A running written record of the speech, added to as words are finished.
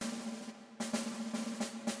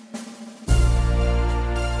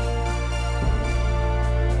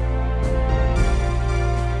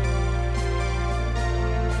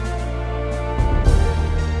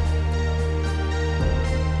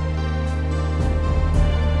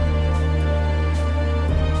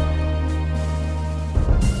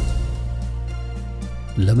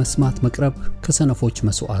ለመስማት መቅረብ ከሰነፎች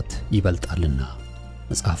መስዋዕት ይበልጣልና።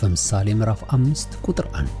 መጽሐፈ ምሳሌ ምዕራፍ 5 ቁጥር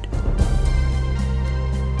 1።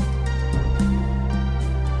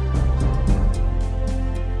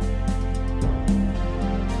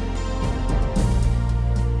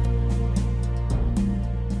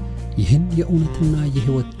 ይህን የእውነትና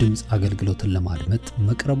የሕይወት ድምጽ አገልግሎትን ለማድመጥ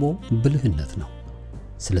መቅረቦ ብልህነት ነው።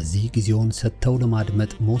 ስለዚህ ጊዜውን ሰጥተው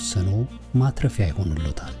ለማድመጥ መወሰኖ ማትረፊያ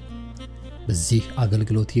ይሆንልዎታል። በዚህ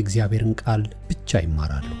አገልግሎት የእግዚአብሔርን ቃል ብቻ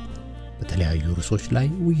ይማራሉ። በተለያዩ ርዕሶች ላይ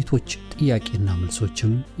ውይይቶች፣ ጥያቄና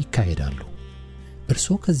መልሶችም ይካሄዳሉ።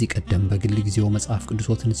 እርስዎ ከዚህ ቀደም በግል ጊዜው መጽሐፍ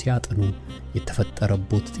ቅዱሶትን ሲያጠኑ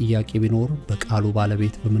የተፈጠረቦት ጥያቄ ቢኖር በቃሉ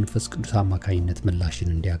ባለቤት በመንፈስ ቅዱስ አማካኝነት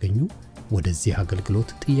ምላሽን እንዲያገኙ ወደዚህ አገልግሎት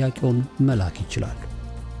ጥያቄውን መላክ ይችላሉ።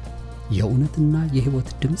 የእውነትና የሕይወት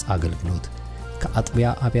ድምጽ አገልግሎት ከአጥቢያ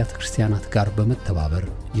አብያተ ክርስቲያናት ጋር በመተባበር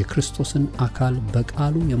የክርስቶስን አካል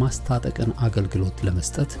በቃሉ የማስታጠቅን አገልግሎት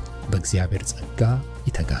ለመስጠት በእግዚአብሔር ጸጋ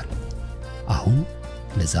ይተጋል። አሁን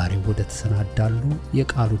ለዛሬው ወደ ተሰናዳሉ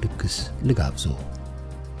የቃሉ ድግስ ልጋብዞ።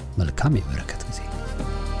 መልካም የበረከት ጊዜ።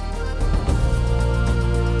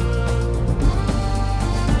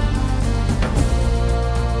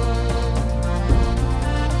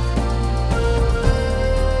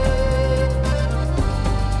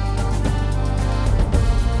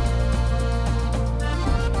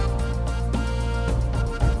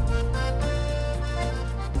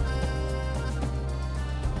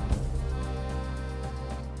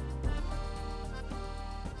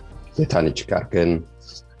 ጌታን እጅግ አድርገን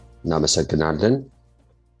እናመሰግናለን።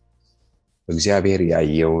 እግዚአብሔር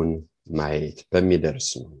ያየውን ማየት በሚደርስ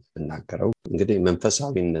ነው እናገረው። እንግዲህ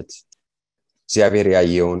መንፈሳዊነት እግዚአብሔር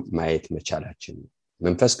ያየውን ማየት መቻላችን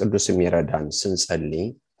መንፈስ ቅዱስ የሚረዳን ስንጸልይ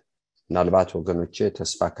ምናልባት ወገኖቼ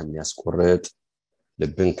ተስፋ ከሚያስቆርጥ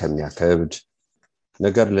ልብን ከሚያከብድ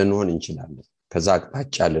ነገር ልንሆን እንችላለን። ከዛ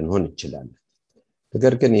አቅጣጫ ልንሆን እንችላለን።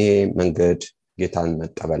 ነገር ግን ይሄ መንገድ ጌታን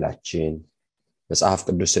መቀበላችን መጽሐፍ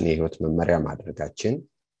ቅዱስን የሕይወት መመሪያ ማድረጋችን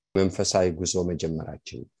መንፈሳዊ ጉዞ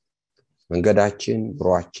መጀመራችን መንገዳችን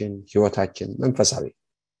ኑሯችን ሕይወታችን መንፈሳዊ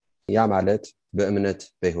ያ ማለት በእምነት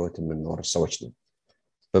በሕይወት የምንኖር ሰዎች ነው።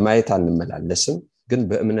 በማየት አንመላለስም፣ ግን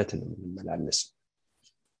በእምነት ነው የምንመላለስ።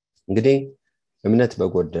 እንግዲህ እምነት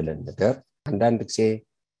በጎደለን ነገር አንዳንድ ጊዜ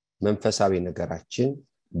መንፈሳዊ ነገራችን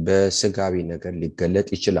በስጋዊ ነገር ሊገለጥ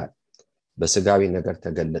ይችላል። በስጋዊ ነገር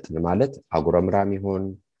ተገለጥን ማለት አጉረምራም ይሆን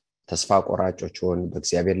ተስፋ ቆራጮች ሆን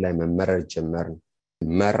በእግዚአብሔር ላይ መመረር ጀመርን፣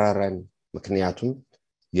 መረረን። ምክንያቱም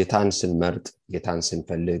ጌታን ስንመርጥ፣ ጌታን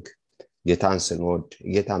ስንፈልግ፣ ጌታን ስንወድ፣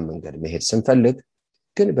 ጌታን መንገድ መሄድ ስንፈልግ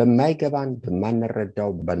ግን በማይገባን በማንረዳው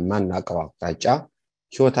በማናውቀው አቅጣጫ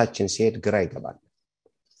ሕይወታችን ሲሄድ ግራ ይገባል።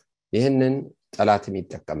 ይህንን ጠላትም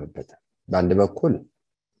ይጠቀምበታል። በአንድ በኩል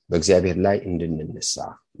በእግዚአብሔር ላይ እንድንነሳ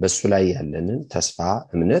በሱ ላይ ያለንን ተስፋ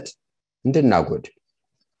እምነት እንድናጎድል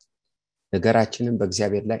ነገራችንን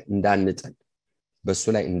በእግዚአብሔር ላይ እንዳንጥል በሱ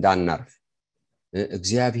ላይ እንዳናርፍ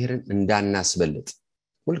እግዚአብሔርን እንዳናስበልጥ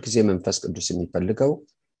ሁልጊዜ መንፈስ ቅዱስ የሚፈልገው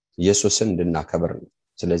ኢየሱስን እንድናከብር ነው።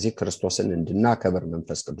 ስለዚህ ክርስቶስን እንድናከብር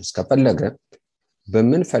መንፈስ ቅዱስ ከፈለገ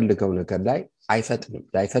በምንፈልገው ነገር ላይ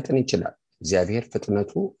ላይፈጥን ይችላል። እግዚአብሔር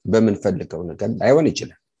ፍጥነቱ በምንፈልገው ነገር ላይሆን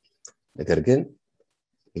ይችላል። ነገር ግን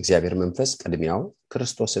እግዚአብሔር መንፈስ ቅድሚያው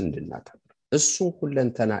ክርስቶስን እንድናከብር እሱ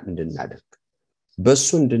ሁለንተና እንድናደርግ በሱ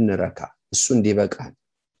እንድንረካ እሱ እንዲበቃን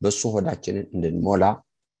በሱ ሆዳችንን እንድንሞላ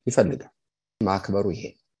ይፈልጋል። ማክበሩ ይሄ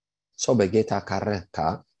ሰው በጌታ ካረካ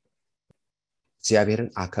እግዚአብሔርን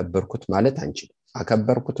አከበርኩት ማለት አንችልም።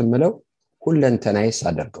 አከበርኩት ምለው ሁለንተናዬ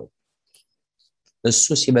ሳደርገው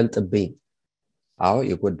እሱ ሲበልጥብኝ፣ አዎ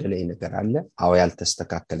የጎደለኝ ነገር አለ፣ አዎ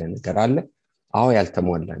ያልተስተካከለ ነገር አለ፣ አዎ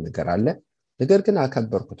ያልተሟላ ነገር አለ። ነገር ግን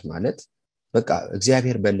አከበርኩት ማለት በቃ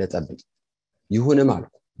እግዚአብሔር በለጠብኝ ይሁንም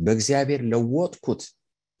አልኩ። በእግዚአብሔር ለወጥኩት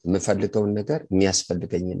የምፈልገውን ነገር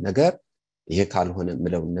የሚያስፈልገኝን ነገር ይሄ ካልሆነ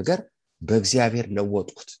ምለውን ነገር በእግዚአብሔር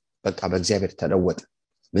ለወጥኩት። በቃ በእግዚአብሔር ተለወጠ፣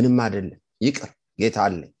 ምንም አይደለም፣ ይቅር ጌታ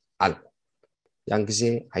አለኝ አልኩ። ያን ጊዜ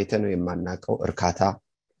አይተነው የማናውቀው እርካታ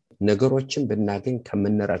ነገሮችን ብናገኝ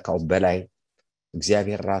ከምንረካው በላይ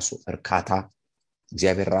እግዚአብሔር ራሱ እርካታ፣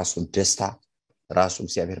 እግዚአብሔር ራሱ ደስታ፣ ራሱ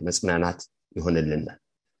እግዚአብሔር መጽናናት ይሆንልናል።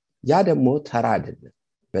 ያ ደግሞ ተራ አይደለም፣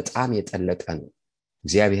 በጣም የጠለቀ ነው።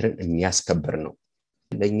 እግዚአብሔርን የሚያስከብር ነው።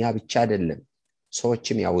 ለኛ ብቻ አይደለም፣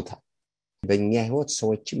 ሰዎችም ያውታል። በእኛ ሕይወት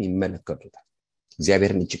ሰዎችም ይመለከቱታል።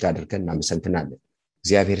 እግዚአብሔርን እጅግ አድርገን እናመሰግናለን።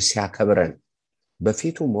 እግዚአብሔር ሲያከብረን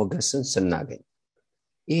በፊቱ ሞገስን ስናገኝ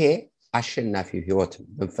ይሄ አሸናፊ ሕይወት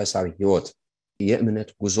መንፈሳዊ ሕይወት የእምነት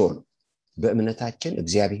ጉዞ ነው። በእምነታችን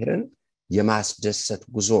እግዚአብሔርን የማስደሰት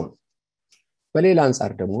ጉዞ ነው። በሌላ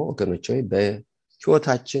አንፃር ደግሞ ወገኖች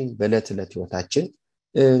በሕይወታችን በዕለት ዕለት ሕይወታችን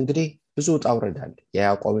እንግዲህ ብዙ ውጣ ውረድ አለ።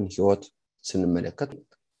 የያዕቆብን ሕይወት ስንመለከት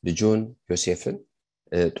ልጁን ዮሴፍን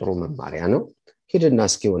ጥሩ መማሪያ ነው። ሂድና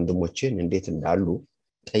እስኪ ወንድሞችን እንዴት እንዳሉ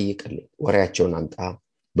ጠይቅልኝ፣ ወሬያቸውን አምጣ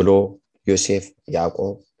ብሎ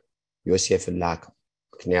ያዕቆብ ዮሴፍን ላከው።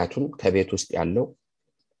 ምክንያቱም ከቤት ውስጥ ያለው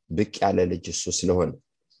ብቅ ያለ ልጅ እሱ ስለሆነ፣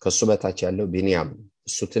 ከሱ በታች ያለው ቢንያም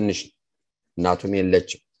እሱ ትንሽ፣ እናቱም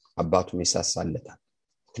የለችም፣ አባቱም ይሳሳለታል።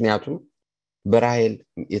 ምክንያቱም በራሔል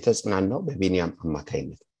የተጽናናው በቢንያም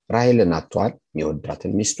አማካይነት ራሔልን አጥቷል፣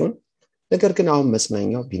 የሚወዳትን ሚስቱን። ነገር ግን አሁን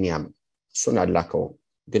መጽናኛው ቢንያም፣ እሱን አላከውም።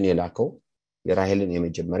 ግን የላከው የራሔልን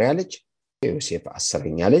የመጀመሪያ ልጅ የዮሴፍ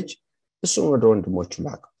 10ኛ ልጅ እሱን ወደ ወንድሞቹ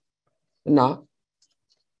ላከው እና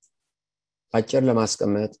አጭር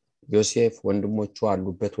ለማስቀመጥ ዮሴፍ ወንድሞቹ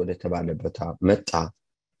አሉበት ወደ ተባለበት መጣ።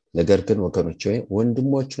 ነገር ግን ወገኖች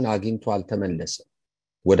ወንድሞቹን አግኝቶ አልተመለሰም፣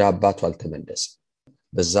 ወደ አባቱ አልተመለሰም፣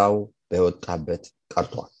 በዛው በወጣበት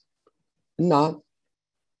ቀርቷል። እና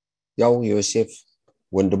ያው ዮሴፍ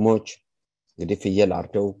ወንድሞች እንግዲህ ፍየል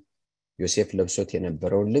አርደው ዮሴፍ ለብሶት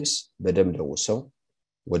የነበረውን ልብስ በደም ለውሰው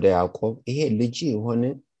ወደ ያዕቆብ ይሄ ልጅ የሆነ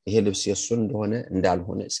ይሄ ልብስ የሱ እንደሆነ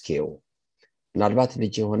እንዳልሆነ እስኪየው ምናልባት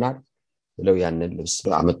ልጅ ይሆናል ብለው ያንን ልብስ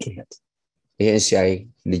አመጡለት። ይሄን ሲያይ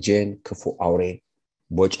ልጄን ክፉ አውሬ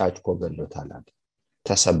ቦጫጭቆ ገሎታል አለ።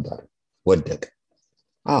 ተሰበረ፣ ወደቀ።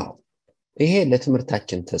 ይሄ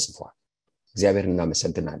ለትምህርታችን ተጽፏል። እግዚአብሔር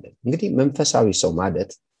እናመሰግናለን። እንግዲህ መንፈሳዊ ሰው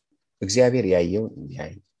ማለት እግዚአብሔር ያየውን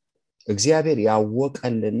የሚያይ፣ እግዚአብሔር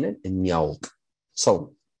ያወቀልንን የሚያውቅ ሰው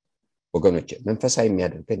ነው። ወገኖቼ መንፈሳዊ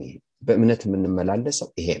የሚያደርገን ይሄ፣ በእምነት የምንመላለሰው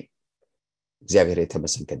ይሄ ነው። እግዚአብሔር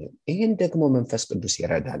የተመሰገነ ይሁን። ይሄን ደግሞ መንፈስ ቅዱስ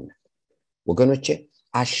ይረዳናል። ወገኖቼ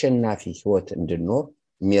አሸናፊ ህይወት እንድንኖር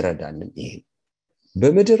የሚረዳንም ይሄ።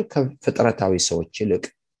 በምድር ከፍጥረታዊ ሰዎች ይልቅ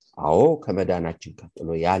ከመዳናችን ቀጥሎ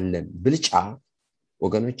ያለን ብልጫ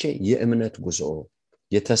ወገኖቼ የእምነት ጉዞ፣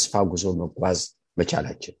 የተስፋ ጉዞ መጓዝ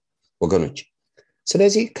መቻላችን ወገኖቼ።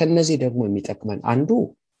 ስለዚህ ከነዚህ ደግሞ የሚጠቅመን አንዱ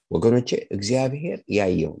ወገኖቼ እግዚአብሔር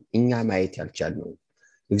ያየውን እኛ ማየት ያልቻልነው፣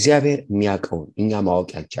 እግዚአብሔር የሚያውቀውን እኛ ማወቅ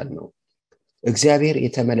ያልቻልነው፣ እግዚአብሔር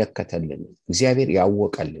የተመለከተልን፣ እግዚአብሔር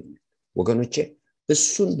ያወቀልን ወገኖቼ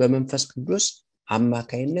እሱን በመንፈስ ቅዱስ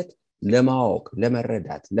አማካይነት ለማወቅ፣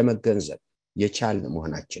 ለመረዳት፣ ለመገንዘብ የቻልን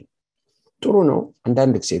መሆናችን ጥሩ ነው።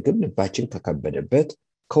 አንዳንድ ጊዜ ግን ልባችን ከከበደበት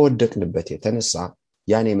ከወደቅንበት የተነሳ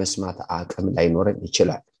ያን የመስማት አቅም ላይኖረን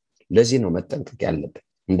ይችላል። ለዚህ ነው መጠንቀቅ ያለብን።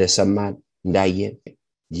 እንደሰማን እንዳየን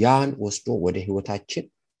ያን ወስዶ ወደ ህይወታችን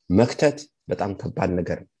መክተት በጣም ከባድ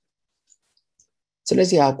ነገር ነው።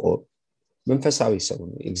 ስለዚህ ያዕቆብ መንፈሳዊ ሰው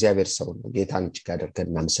ነው፣ የእግዚአብሔር ሰው ነው። ጌታን እጅግ አድርገን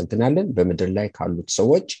እናመሰግናለን። በምድር ላይ ካሉት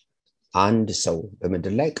ሰዎች አንድ ሰው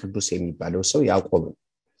በምድር ላይ ቅዱስ የሚባለው ሰው ያዕቆብ ነው።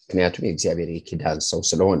 ምክንያቱም የእግዚአብሔር የኪዳን ሰው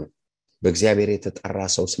ስለሆነ፣ በእግዚአብሔር የተጠራ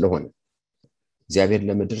ሰው ስለሆነ፣ እግዚአብሔር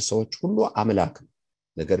ለምድር ሰዎች ሁሉ አምላክ ነው።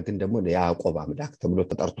 ነገር ግን ደግሞ ለያዕቆብ አምላክ ተብሎ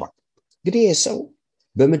ተጠርቷል። እንግዲህ ይህ ሰው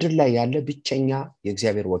በምድር ላይ ያለ ብቸኛ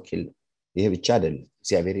የእግዚአብሔር ወኪል ነው። ይሄ ብቻ አይደለም፣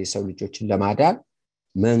 እግዚአብሔር የሰው ልጆችን ለማዳን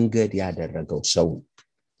መንገድ ያደረገው ሰው ነው።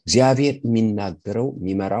 እግዚአብሔር የሚናገረው፣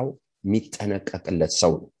 የሚመራው፣ የሚጠነቀቅለት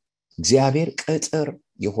ሰው ነው። እግዚአብሔር ቅጥር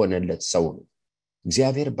የሆነለት ሰው ነው።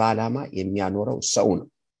 እግዚአብሔር በዓላማ የሚያኖረው ሰው ነው።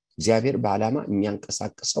 እግዚአብሔር በዓላማ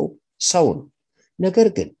የሚያንቀሳቅሰው ሰው ነው። ነገር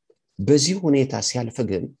ግን በዚህ ሁኔታ ሲያልፍ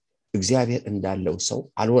ግን እግዚአብሔር እንዳለው ሰው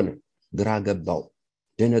አልሆነም። ግራ ገባው፣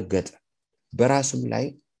 ደነገጠ። በራሱም ላይ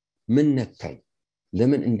ምን ነካኝ፣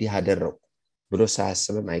 ለምን እንዲህ አደረኩ ብሎ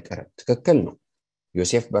ሳያስብም አይቀርም። ትክክል ነው።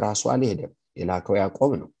 ዮሴፍ በራሱ አልሄደም፣ የላከው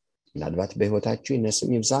ያዕቆብ ነው። ምናልባት በህይወታችሁ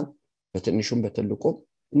ይነስም ይብዛም በትንሹም በትልቁም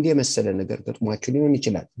እንዲህ የመሰለ ነገር ገጥሟችሁ ሊሆን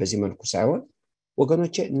ይችላል። በዚህ መልኩ ሳይሆን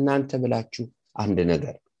ወገኖቼ እናንተ ብላችሁ አንድ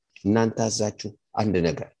ነገር፣ እናንተ አዛችሁ አንድ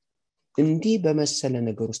ነገር፣ እንዲህ በመሰለ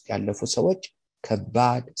ነገር ውስጥ ያለፉ ሰዎች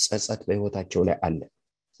ከባድ ጸጸት በህይወታቸው ላይ አለ።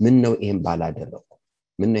 ምን ነው ይሄን ባላደረኩ፣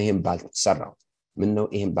 ምን ነው ይሄን ባልሰራው፣ ምን ነው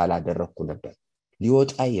ይሄን ባላደረኩ ነበር፣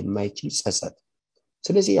 ሊወጣ የማይችል ጸጸት።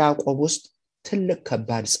 ስለዚህ ያዕቆብ ውስጥ ትልቅ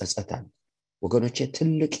ከባድ ጸጸት አለ ወገኖቼ።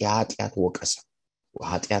 ትልቅ የኃጢአት ወቀሳ፣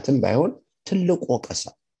 ኃጢአትም ባይሆን ትልቅ ወቀሳ፣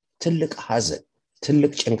 ትልቅ ሐዘን፣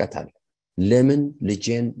 ትልቅ ጭንቀት አለ። ለምን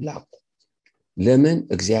ልጄን ላኩ? ለምን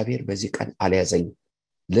እግዚአብሔር በዚህ ቀን አልያዘኝም?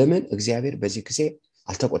 ለምን እግዚአብሔር በዚህ ጊዜ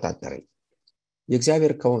አልተቆጣጠረኝም?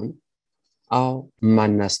 የእግዚአብሔር ከሆነ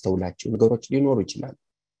ማናስተውላቸው ነገሮች ሊኖሩ ይችላሉ።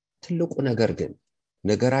 ትልቁ ነገር ግን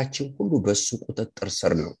ነገራችን ሁሉ በሱ ቁጥጥር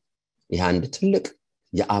ስር ነው። ይህ አንድ ትልቅ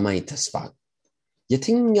የአማኝ ተስፋ ነው።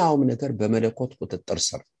 የትኛውም ነገር በመለኮት ቁጥጥር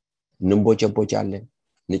ስር። እንቦጀቦጃለን፣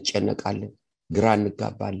 እንጨነቃለን፣ ግራ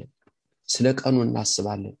እንጋባለን፣ ስለ ቀኑ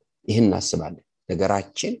እናስባለን፣ ይህን እናስባለን።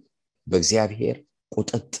 ነገራችን በእግዚአብሔር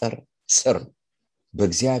ቁጥጥር ስር፣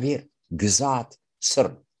 በእግዚአብሔር ግዛት ስር።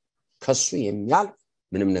 ከሱ የሚያልፍ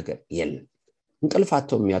ምንም ነገር የለም።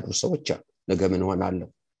 እንቅልፋቸው የሚያድሩ ሰዎች አሉ። ነገ ምን ሆናለሁ፣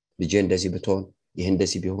 ልጄ እንደዚህ ብትሆን ይሄ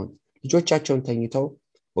እንደዚህ ቢሆን ልጆቻቸውን ተኝተው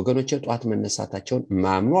ወገኖቼ ጧት መነሳታቸውን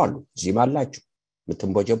ማምኑ አሉ። እዚህም አላችሁ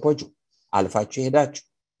ምትንቦጀቦጁ አልፋችሁ ሄዳችሁ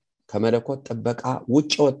ከመለኮት ጥበቃ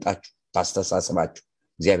ውጭ ወጣችሁ ባስተሳሰባችሁ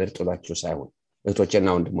እግዚአብሔር ጥሏችሁ ሳይሆን እህቶቼና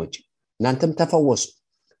ወንድሞቼ እናንተም ተፈወሱ።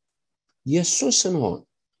 የሱ ስንሆን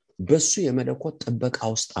በሱ የመለኮት ጥበቃ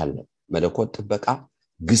ውስጥ አለ። መለኮት ጥበቃ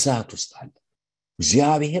ግዛት ውስጥ አለ።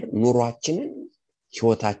 እግዚአብሔር ኑሯችንን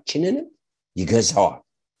ህይወታችንን ይገዛዋል።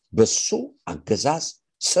 በሱ አገዛዝ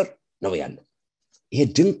ስር ነው ያለው። ይሄ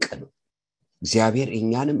ድንቅ ነው። እግዚአብሔር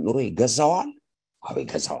እኛንም ኑሮ ይገዛዋል። አዎ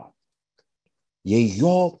ይገዛዋል።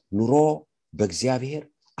 የኢዮብ ኑሮ በእግዚአብሔር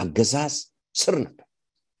አገዛዝ ስር ነበር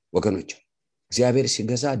ወገኖች። እግዚአብሔር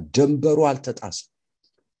ሲገዛ ደንበሩ አልተጣሰም።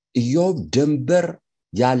 ኢዮብ ደንበር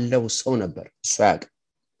ያለው ሰው ነበር። እሱ ያውቅ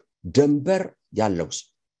ደንበር ያለው ሰው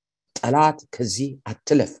ጠላት ከዚህ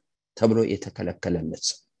አትለፍ ተብሎ የተከለከለለት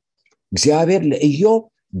ሰው እግዚአብሔር ለኢዮብ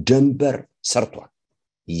ደንበር ሰርቷል።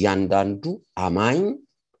 እያንዳንዱ አማኝ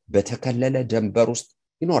በተከለለ ደንበር ውስጥ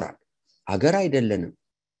ይኖራል። አገር አይደለንም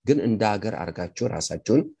ግን እንደ አገር አርጋችሁ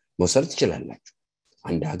ራሳችሁን መውሰድ ትችላላችሁ።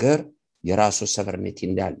 አንድ አገር የራሱ ሰቨርኒቲ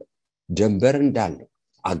እንዳለ ደንበር እንዳለ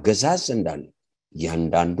አገዛዝ እንዳለ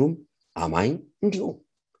ያንዳንዱም አማኝ እንዲሁ።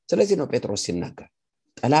 ስለዚህ ነው ጴጥሮስ ሲናገር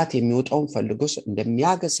ጠላት የሚወጣውን ፈልጎ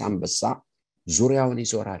እንደሚያገሳ አንበሳ ዙሪያውን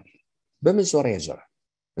ይዞራል። በምን ዙሪያ ይዞራል?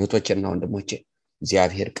 እህቶቼና ወንድሞቼ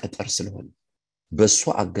እግዚአብሔር ቅጥር ስለሆነ በሱ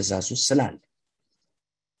አገዛዙ ስላለ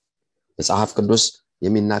መጽሐፍ ቅዱስ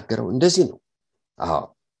የሚናገረው እንደዚህ ነው። አዎ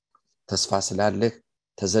ተስፋ ስላለህ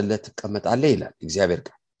ተዘለህ ትቀመጣለህ ይላል እግዚአብሔር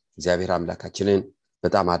ቃል። እግዚአብሔር አምላካችንን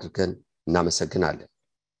በጣም አድርገን እናመሰግናለን።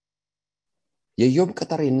 የኢዮብ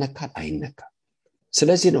ቅጥር ይነካል አይነካም?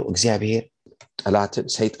 ስለዚህ ነው እግዚአብሔር ጠላትን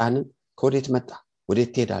ሰይጣንን ከወዴት መጣ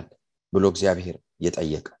ወዴት ትሄዳለህ ብሎ እግዚአብሔር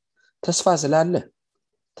የጠየቀ። ተስፋ ስላለ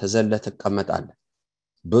ተዘለህ ትቀመጣለህ፣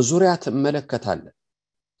 በዙሪያ ትመለከታለህ፣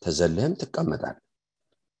 ተዘለህም ትቀመጣለህ።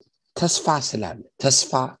 ተስፋ ስላለ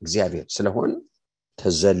ተስፋ እግዚአብሔር ስለሆነ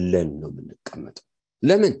ተዘለን ነው የምንቀመጠው።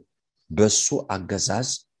 ለምን? በሱ አገዛዝ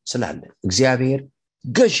ስላለ እግዚአብሔር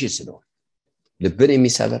ገዢ ስለሆነ። ልብን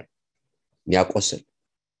የሚሰበር የሚያቆስል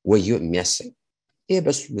ወዮ የሚያሰኝ ይሄ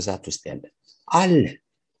በሱ ግዛት ውስጥ ያለ አለ።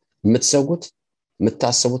 የምትሰጉት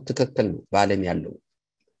የምታስቡት ትክክል ነው በዓለም ያለው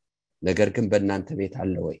ነገር ግን በእናንተ ቤት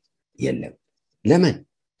አለ ወይ? የለም። ለምን?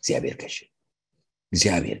 እግዚአብሔር ገዢ።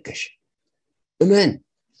 እግዚአብሔር ገዢ። እመን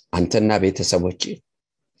አንተና ቤተሰቦች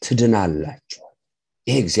ትድናላችሁ።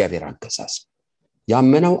 ይሄ እግዚአብሔር አገዛዝ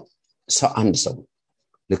ያመነው ሰው አንድ ሰው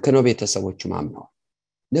ልክ ነው። ቤተሰቦች ማምነው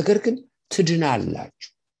ነገር ግን ትድናላችሁ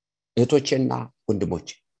እህቶቼና ወንድሞቼ።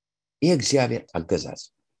 ይሄ እግዚአብሔር አገዛዝ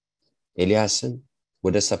ኤልያስን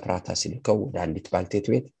ወደ ሰፕራታ ሲልከው ወደ አንዲት ባልቴት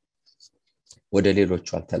ቤት ወደ ሌሎቹ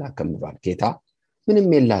አልተላከም ብሏል ጌታ። ምንም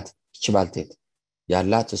የላት እቺ ባልቴት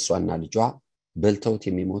ያላት እሷና ልጇ በልተውት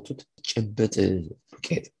የሚሞቱት ጭብጥ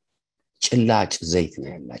ዱቄት ጭላጭ ዘይት ነው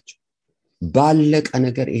ያላቸው። ባለቀ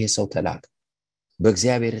ነገር ይሄ ሰው ተላከ።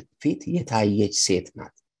 በእግዚአብሔር ፊት የታየች ሴት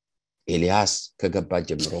ናት። ኤልያስ ከገባ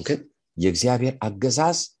ጀምሮ ግን የእግዚአብሔር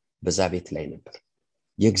አገዛዝ በዛ ቤት ላይ ነበር።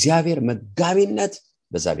 የእግዚአብሔር መጋቢነት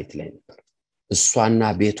በዛ ቤት ላይ ነበር። እሷና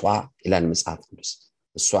ቤቷ ይላል መጽሐፍ ቅዱስ።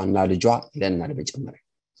 እሷና ልጇ ይለናል በመጨመሪያ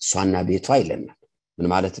እሷና ቤቷ ይለናል። ምን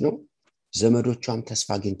ማለት ነው? ዘመዶቿም ተስፋ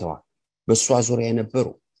አግኝተዋል። በሷ ዙሪያ የነበሩ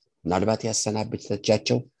ምናልባት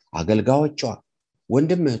ያሰናበተቻቸው አገልጋዮቿ፣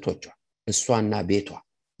 ወንድም እህቶቿ፣ እሷና ቤቷ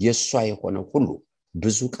የሷ የሆነ ሁሉ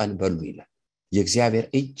ብዙ ቀን በሉ ይላል። የእግዚአብሔር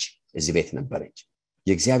እጅ እዚህ ቤት ነበረች።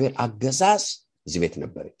 የእግዚአብሔር አገዛዝ እዚህ ቤት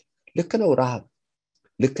ነበረች። ልክ ነው ረሃብ፣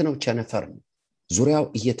 ልክ ነው ቸነፈር፣ ዙሪያው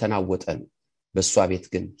እየተናወጠ ነው። በሷ ቤት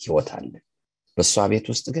ግን ሕይወት አለ። በሷ ቤት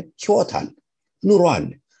ውስጥ ግን ሕይወት አለ፣ ኑሮ አለ።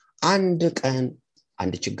 አንድ ቀን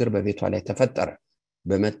አንድ ችግር በቤቷ ላይ ተፈጠረ።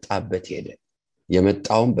 በመጣበት ሄደ።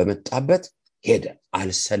 የመጣውን በመጣበት ሄደ።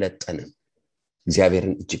 አልሰለጠንም።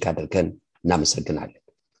 እግዚአብሔርን እጅግ አድርገን እናመሰግናለን።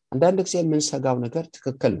 አንዳንድ ጊዜ የምንሰጋው ነገር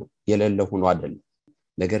ትክክል ነው፣ የሌለ ሆኖ አይደለም።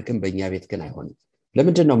 ነገር ግን በእኛ ቤት ግን አይሆንም።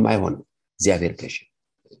 ለምንድን ነው የማይሆነው? እግዚአብሔር ገዢ።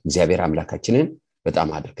 እግዚአብሔር አምላካችንን በጣም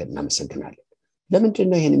አድርገን እናመሰግናለን። ለምንድን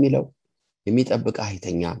ነው ይሄን የሚለው? የሚጠብቅ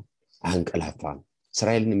አይተኛም አያንቀላፋም፣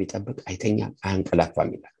 እስራኤልን የሚጠብቅ አይተኛም አያንቀላፋም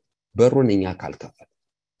ይላል። በሩን እኛ ካልከፈት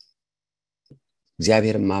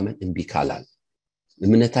እግዚአብሔርን ማመን እንቢ ካላል፣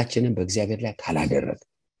 እምነታችንን በእግዚአብሔር ላይ ካላደረግ፣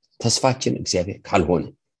 ተስፋችን እግዚአብሔር ካልሆነ፣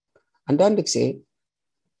 አንዳንድ ጊዜ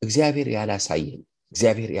እግዚአብሔር ያላሳየን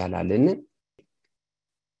እግዚአብሔር ያላለንን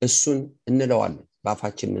እሱን እንለዋለን፣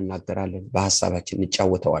 በአፋችን እንናገራለን፣ በሐሳባችን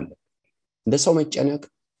እንጫወተዋለን። እንደ ሰው መጨነቅ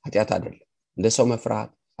ኃጢአት አይደለም፣ እንደ ሰው መፍራት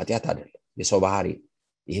ኃጢአት አይደለም። የሰው ባህሪ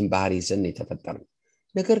ይህን ባህሪ ይዘን የተፈጠረው።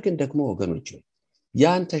 ነገር ግን ደግሞ ወገኖች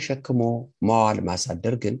ያን ተሸክሞ ማዋል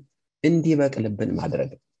ማሳደር ግን እንዲበቅልብን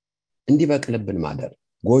ማድረግ እንዲበቅልብን ማድረግ፣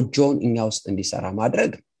 ጎጆውን እኛ ውስጥ እንዲሰራ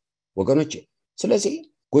ማድረግ ወገኖቼ። ስለዚህ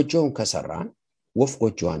ጎጆውን ከሰራን ወፍ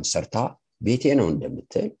ጎጆዋን ሰርታ ቤቴ ነው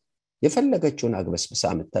እንደምትል የፈለገችውን አግበስብሳ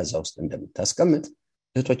መታዛ ውስጥ እንደምታስቀምጥ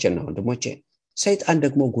እህቶቼና ወንድሞቼ፣ ሰይጣን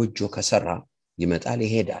ደግሞ ጎጆ ከሰራ ይመጣል፣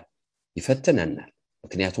 ይሄዳል፣ ይፈትነናል።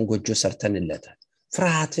 ምክንያቱም ጎጆ ሰርተንለታል።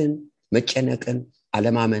 ፍርሃትን፣ መጨነቅን፣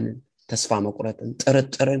 አለማመንን፣ ተስፋ መቁረጥን፣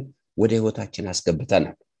 ጥርጥርን ወደ ህይወታችን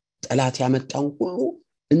አስገብተናል። ጠላት ያመጣውን ሁሉ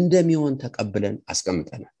እንደሚሆን ተቀብለን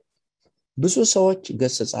አስቀምጠናል። ብዙ ሰዎች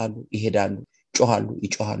ገስጻሉ፣ ይሄዳሉ፣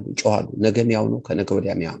 ይጮሃሉ፣ ነገም ያው ነው፣ ከነገ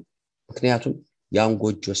ወዲያም ያው ነው። ምክንያቱም ያን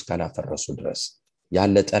ጎጆ እስካላፈረሱ ድረስ፣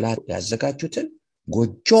 ያለ ጠላት ያዘጋጁትን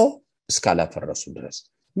ጎጆ እስካላፈረሱ ድረስ።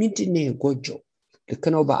 ምንድነው ጎጆ? ልክ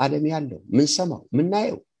ነው በዓለም ያለው ምን ሰማው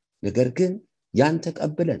ምናየው። ነገር ግን ያን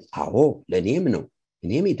ተቀብለን አዎ ለኔም ነው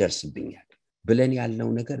እኔም ይደርስብኛል ብለን ያለው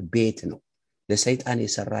ነገር ቤት ነው። ለሰይጣን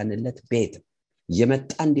የሰራንለት ቤት፣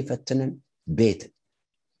 የመጣ እንዲፈትነን ቤት።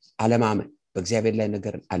 አለማመን፣ በእግዚአብሔር ላይ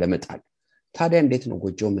ነገርን አለመጣል። ታዲያ እንዴት ነው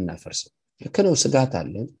ጎጆ የምናፈርሰው? ልክ ነው ስጋት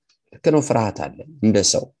አለን፣ ልክ ነው ፍርሃት አለን እንደ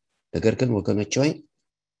ሰው። ነገር ግን ወገኖች ሆይ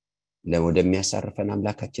ወደሚያሳርፈን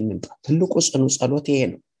አምላካችን እንምጣ። ትልቁ ጽኑ ጸሎት ይሄ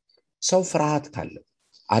ነው። ሰው ፍርሃት ካለ፣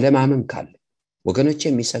 አለማመን ካለ፣ ወገኖች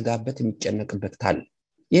የሚሰጋበት የሚጨነቅበት ካለ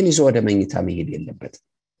ይህን ይዞ ወደ መኝታ መሄድ የለበት።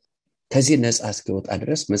 ከዚህ ነፃ እስኪወጣ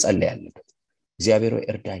ድረስ መጸለይ ያለበት። እግዚአብሔር ሆይ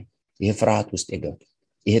እርዳኝ፣ ይሄ ፍርሃት ውስጥ ይገባል፣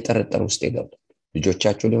 ይሄ ጥርጥር ውስጥ ይገባል።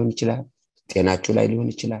 ልጆቻችሁ ሊሆን ይችላል፣ ጤናችሁ ላይ ሊሆን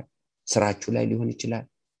ይችላል፣ ስራችሁ ላይ ሊሆን ይችላል፣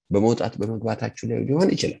 በመውጣት በመግባታችሁ ላይ ሊሆን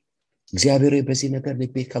ይችላል። እግዚአብሔር ሆይ በዚህ ነገር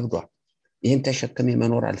ልቤ ከብዷል፣ ይህን ተሸክሜ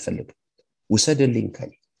መኖር አልፈልግም፣ ውሰድልኝ፣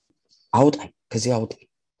 ከኔ አውጣኝ፣ ከዚህ አውጣኝ፣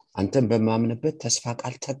 አንተን በማምንበት ተስፋ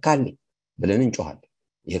ቃል ተካልኝ ብለን እንጮሃለን።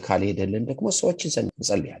 ይሄ ካልሄደልን ደግሞ ሰዎችን ዘንድ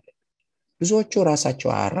እንጸልያለን። ብዙዎቹ ራሳቸው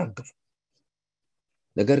አያራግፉ፣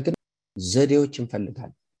 ነገር ግን ዘዴዎች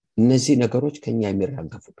እንፈልጋለን እነዚህ ነገሮች ከኛ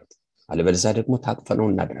የሚራገፉበት። አለበለዚያ ደግሞ ታቅፈነው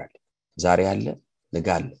እናድራለን። ዛሬ ያለ ነገ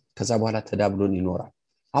አለ፣ ከዛ በኋላ ተዳብሎን ይኖራል፣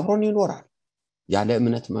 አብሮን ይኖራል። ያለ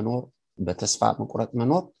እምነት መኖር፣ በተስፋ መቁረጥ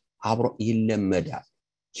መኖር አብሮ ይለመዳል፣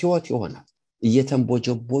 ህይወት ይሆናል።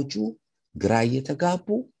 እየተንቦጀቦጁ ግራ እየተጋቡ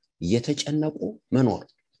እየተጨነቁ መኖር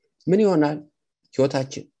ምን ይሆናል?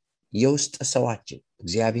 ህይወታችን፣ የውስጥ ሰዋችን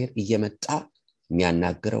እግዚአብሔር እየመጣ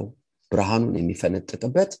የሚያናግረው ብርሃኑን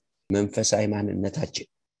የሚፈነጥቅበት መንፈሳዊ ማንነታችን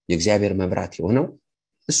የእግዚአብሔር መብራት የሆነው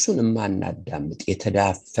እሱን ማናዳምጥ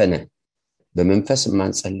የተዳፈነ በመንፈስ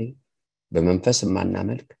ማንጸልይ፣ በመንፈስ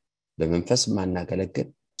ማናመልክ፣ በመንፈስ ማናገለግል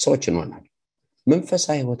ሰዎች እንሆናለን።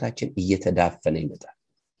 መንፈሳዊ ህይወታችን እየተዳፈነ ይመጣል።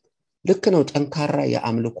 ልክ ነው። ጠንካራ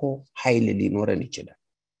የአምልኮ ኃይል ሊኖረን ይችላል፣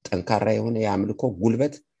 ጠንካራ የሆነ የአምልኮ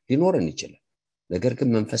ጉልበት ሊኖረን ይችላል። ነገር ግን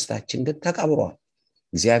መንፈሳችን ግን ተቀብሯል።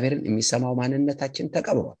 እግዚአብሔርን የሚሰማው ማንነታችን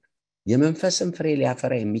ተቀብሯል። የመንፈስን ፍሬ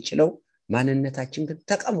ሊያፈራ የሚችለው ማንነታችን ግን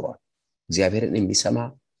ተቀብሯል። እግዚአብሔርን የሚሰማ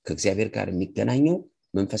ከእግዚአብሔር ጋር የሚገናኘው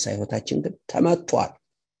መንፈሳዊ ህይወታችን ግን ተመቷል፣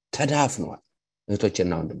 ተዳፍኗል።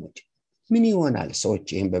 እህቶችና ወንድሞች ምን ይሆናል? ሰዎች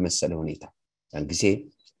ይህን በመሰለ ሁኔታ ያን ጊዜ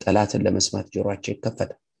ጠላትን ለመስማት ጆሮአቸው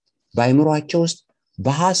ይከፈታል። በአይምሮአቸው ውስጥ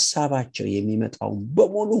በሐሳባቸው የሚመጣው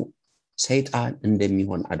በሙሉ ሰይጣን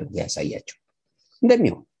እንደሚሆን አድርጎ ያሳያቸው።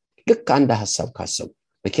 እንደሚሆን ልክ አንድ ሐሳብ ካሰቡ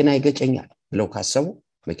መኪና ይገጨኛል ብለው ካሰቡ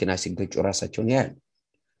መኪና ሲገጩ ራሳቸውን ያያሉ።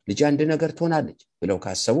 ልጅ አንድ ነገር ትሆናለች ብለው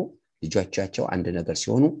ካሰቡ ልጆቻቸው አንድ ነገር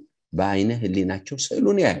ሲሆኑ በአይነ ህሊናቸው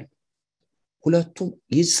ስዕሉን ያያሉ። ሁለቱም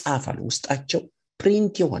ይጻፋል፣ ውስጣቸው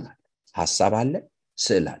ፕሪንት ይሆናል። ሐሳብ አለ፣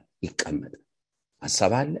 ስዕል አለ፣ ይቀመጣል።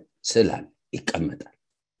 ሐሳብ አለ፣ ስዕል አለ፣ ይቀመጣል።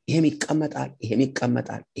 ይሄም ይቀመጣል፣ ይሄም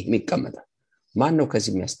ይቀመጣል፣ ይሄም ይቀመጣል። ማን ነው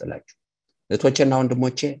ከዚህ የሚያስጥላችሁ? እህቶቼና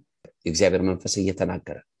ወንድሞቼ የእግዚአብሔር መንፈስ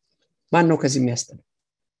እየተናገረ ማን ነው ከዚህ የሚያስጥላ?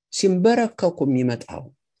 ሲንበረከኩ የሚመጣው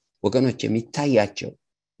ወገኖች የሚታያቸው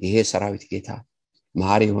ይሄ ሰራዊት ጌታ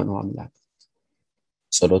መሐሪ የሆነው አምላክ፣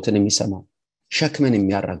 ጸሎትን የሚሰማው ሸክምን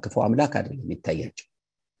የሚያራግፈው አምላክ አይደለም የሚታያቸው።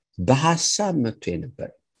 በሐሳብ መጥቶ የነበረ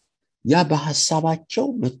ያ በሐሳባቸው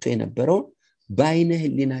መጥቶ የነበረው በአይነ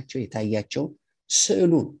ህሊናቸው የታያቸው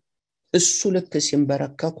ስዕሉን እሱ ልክ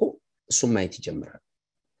ሲንበረከኩ እሱን ማየት ይጀምራል።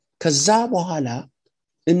 ከዛ በኋላ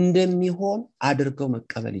እንደሚሆን አድርገው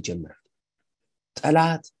መቀበል ይጀምራል።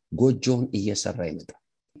 ጠላት ጎጆውን እየሰራ ይመጣል፣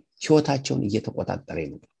 ህይወታቸውን እየተቆጣጠረ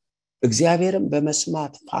ይመጣል። እግዚአብሔርን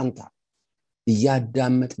በመስማት ፋንታ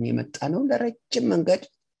እያዳመጥን የመጣ ነው ለረጅም መንገድ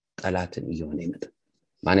ጠላትን እየሆነ ይመጣል።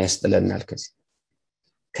 ማን ያስጥለናል?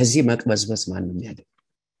 ከዚህ መቅበዝበዝ ማንም ያደርግ?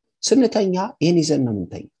 ስንተኛ ይህን ይዘን ነው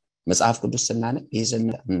የምንተኛ። መጽሐፍ ቅዱስ ስናነብ ይዘን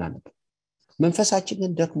እናነብ። መንፈሳችን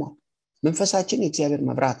ግን ደክሟል። መንፈሳችን የእግዚአብሔር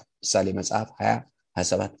መብራት፣ ምሳሌ መጽሐፍ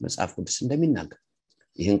 20:27 መጽሐፍ ቅዱስ እንደሚናገር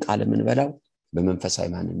ይህን ቃል የምንበላው በመንፈሳዊ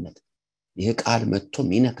ማንነት፣ ይህ ቃል መጥቶ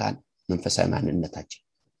ሚነካል መንፈሳዊ ማንነታችን።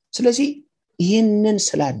 ስለዚህ ይህንን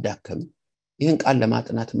ስላዳከም ይህን ቃል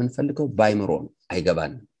ለማጥናት የምንፈልገው ባይምሮ ነው፣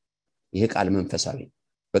 አይገባንም። ይሄ ቃል መንፈሳዊ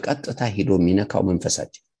በቀጥታ ሄዶ የሚነካው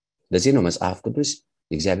መንፈሳችን። ለዚህ ነው መጽሐፍ ቅዱስ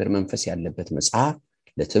የእግዚአብሔር መንፈስ ያለበት መጽሐፍ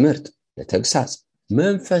ለትምህርት፣ ለተግሳጽ፣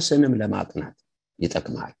 መንፈስንም ለማቅናት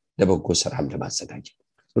ይጠቅማል፣ ለበጎ ስራም ለማዘጋጀት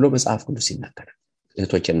ብሎ መጽሐፍ ቅዱስ ይናገራል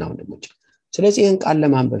እህቶችና ወንድሞች። ስለዚህ ይህን ቃል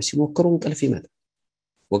ለማንበብ ሲሞክሩ እንቅልፍ ይመጣል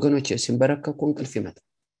ወገኖች፣ ሲንበረከኩ እንቅልፍ ይመጣል።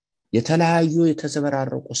 የተለያዩ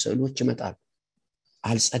የተዘበራረቁ ስዕሎች ይመጣሉ።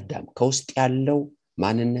 አልጸዳም። ከውስጥ ያለው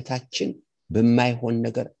ማንነታችን በማይሆን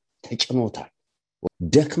ነገር ተጭኖታል።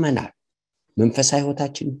 ደክመናል። መንፈሳዊ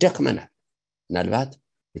ህይወታችን ደክመናል። ምናልባት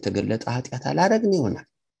የተገለጠ ኃጢአት አላረግን ይሆናል።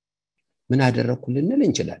 ምን አደረኩ ልንል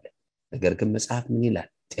እንችላለን። ነገር ግን መጽሐፍ ምን ይላል?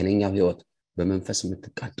 ጤነኛው ህይወት በመንፈስ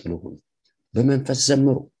የምትቃጠሉ ሁኑ፣ በመንፈስ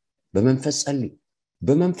ዘምሩ፣ በመንፈስ ጸልዩ፣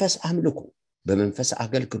 በመንፈስ አምልኩ፣ በመንፈስ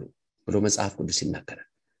አገልግሉ ብሎ መጽሐፍ ቅዱስ ይናገራል።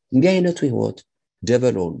 እንዲህ አይነቱ ህይወት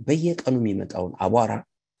ደበሎን በየቀኑ የሚመጣውን አቧራ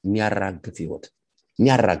የሚያራግፍ ህይወት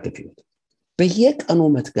በየቀኑ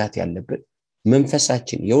መትጋት ያለበት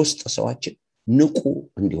መንፈሳችን፣ የውስጥ ሰዋችን ንቁ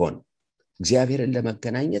እንዲሆን፣ እግዚአብሔርን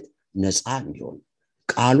ለመገናኘት ነፃ እንዲሆን፣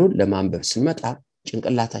 ቃሉን ለማንበብ ስንመጣ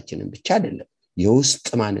ጭንቅላታችንን ብቻ አይደለም የውስጥ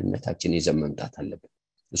ማንነታችን ይዘን መምጣት አለበት።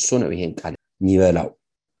 እሱ ነው ይሄን ቃል የሚበላው።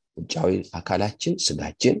 ውጫዊ አካላችን፣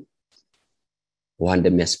 ስጋችን ውሃ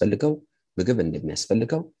እንደሚያስፈልገው፣ ምግብ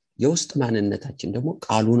እንደሚያስፈልገው፣ የውስጥ ማንነታችን ደግሞ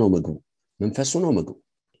ቃሉ ነው ምግቡ፣ መንፈሱ ነው ምግቡ።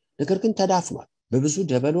 ነገር ግን ተዳፍኗል። በብዙ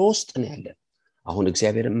ደበሎ ውስጥ ነው ያለን። አሁን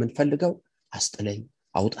እግዚአብሔርን የምንፈልገው አስጥለኝ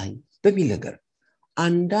አውጣኝ በሚል ነገር፣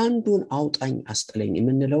 አንዳንዱን አውጣኝ አስጥለኝ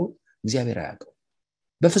የምንለው እግዚአብሔር አያውቀው፣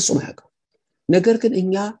 በፍጹም አያውቀው። ነገር ግን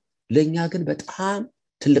ለኛ ግን በጣም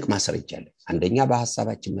ትልቅ ማስረጃ አለ። አንደኛ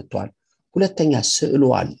በሐሳባችን መጥቷል። ሁለተኛ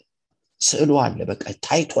ስዕሉ አለ። በቃ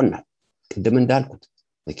ታይቶናል። ቅድም እንዳልኩት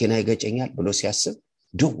መኪና ይገጨኛል ብሎ ሲያስብ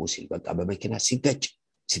ደው ሲል፣ በቃ በመኪና ሲገጭ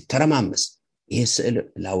ሲተረማመስ ይሄ ስዕል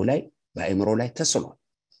ላው ላይ በአእምሮ ላይ ተስሏል።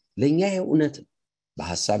 ለኛ ይሄ እውነት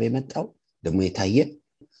በሐሳብ የመጣው ደግሞ የታየ።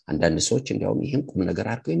 አንዳንድ ሰዎች እንዲያውም ይሄን ቁም ነገር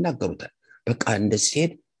አድርገው ይናገሩታል። በቃ እንደዚህ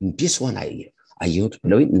ሲሄድ እንዲህ ሆነ አየሁት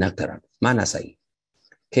ብለው ይናገራሉ። ማን አሳየ?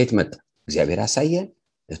 ከየት መጣ? እግዚአብሔር አሳየን?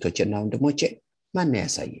 እህቶችና ወንድሞቼ ማን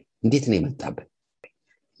ያሳየን? እንዴት ነው የመጣበት?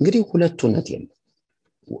 እንግዲህ ሁለት እውነት የለም።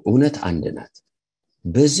 እውነት አንድ ናት።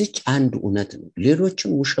 በዚች አንድ እውነት ነው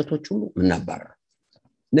ሌሎችን ውሸቶች ሁሉ እናባረር።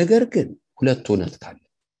 ነገር ግን ሁለት እውነት ካለ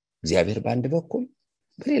እግዚአብሔር በአንድ በኩል፣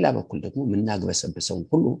 በሌላ በኩል ደግሞ ምናግበሰብሰውን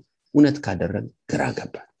ሁሉ እውነት ካደረግ ግራ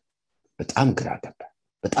ገባ፣ በጣም ግራ ገባ፣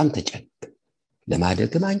 በጣም ተጨነቅ።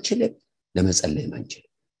 ለማደግም አንችልም፣ ለመጸለይም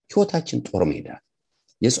አንችልም። ህይወታችን ጦር ሜዳ፣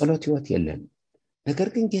 የጸሎት ህይወት የለንም። ነገር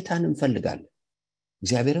ግን ጌታን እንፈልጋለን፣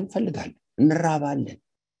 እግዚአብሔርን እንፈልጋለን፣ እንራባለን፣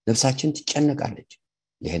 ነፍሳችን ትጨነቃለች።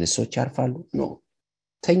 ይህን ሰዎች ያርፋሉ? ኖ።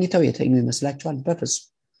 ተኝተው የተኙ ይመስላችኋል? በፍጹም።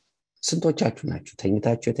 ስንቶቻችሁ ናችሁ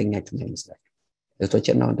ተኝታችሁ የተኛችሁ ይመስላችሁ?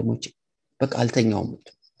 እህቶችና ወንድሞቼ በቃ አልተኛውም፣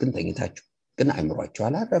 ግን ተኝታችሁ፣ ግን አእምሯችሁ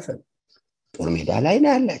አላረፈም። ጦር ሜዳ ላይ ነው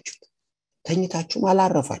ያላችሁት፣ ተኝታችሁም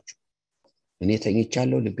አላረፋችሁ። እኔ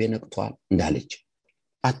ተኝቻለሁ ልቤ ነቅቷል እንዳለች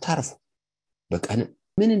አታርፉ። በቀን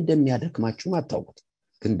ምን እንደሚያደክማችሁም አታውቁት፣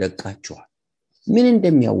 ግን ደቃችኋል። ምን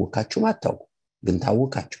እንደሚያውካችሁም አታውቁ፣ ግን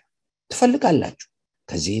ታውካችሁ። ትፈልጋላችሁ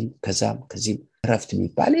ከዚህም ከዚህም ረፍት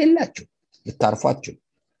የሚባል የላችሁ፣ ልታርፏችሁ።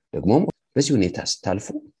 ደግሞ በዚህ ሁኔታ ስታልፉ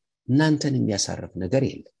እናንተን የሚያሳርፍ ነገር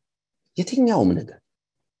የለም። የትኛውም ነገር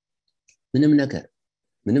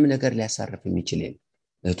ምንም ነገር ሊያሳርፍ የሚችል የለም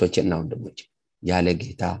እህቶችና ወንድሞች፣ ያለ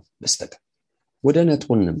ጌታ በስተቀር። ወደ ነጥቡ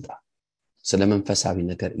እንምጣ። ስለ መንፈሳዊ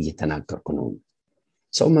ነገር እየተናገርኩ ነው።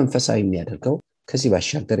 ሰው መንፈሳዊ የሚያደርገው ከዚህ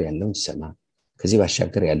ባሻገር ያለውን ሲሰማ፣ ከዚህ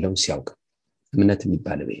ባሻገር ያለውን ሲያውቅ እምነት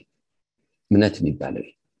የሚባለው።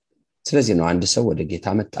 ስለዚህ ነው አንድ ሰው ወደ ጌታ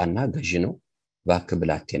መጣና ገዢ ነው፣ እባክህ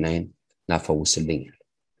ብላቴናዬን ናፈውስልኝ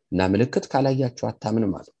እና ምልክት ካላያችሁ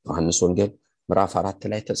አታምንም አለ። ዮሐንስ ወንጌል ምዕራፍ 4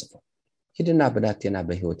 ላይ ተጽፏል። ሂድና ብላቴና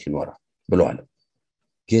በሕይወት ይኖራል ብሏል።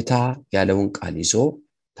 ጌታ ያለውን ቃል ይዞ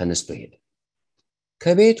ተነስቶ ሄደ።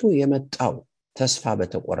 ከቤቱ የመጣው ተስፋ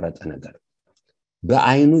በተቆረጠ ነገር፣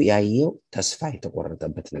 በአይኑ ያየው ተስፋ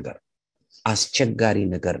የተቆረጠበት ነገር፣ አስቸጋሪ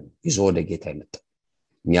ነገር ነው ይዞ ወደ ጌታ የመጣው።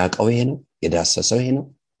 የሚያውቀው ይሄ ነው፣ የዳሰሰው ይሄ ነው፣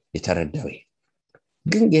 የተረዳው ይሄ።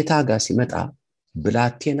 ግን ጌታ ጋር ሲመጣ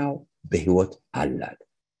ብላቴናው በሕይወት አለ።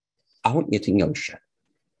 አሁን የትኛው ይሻላል?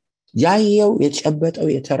 ያየው፣ የጨበጠው፣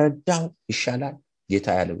 የተረዳው ይሻላል? ጌታ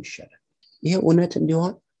ያለው ይሻላል? ይሄ እውነት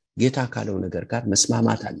እንዲሆን ጌታ ካለው ነገር ጋር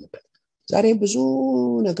መስማማት አለበት። ዛሬ ብዙ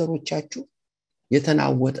ነገሮቻችሁ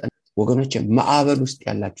የተናወጠ ወገኖች፣ ማዕበል ውስጥ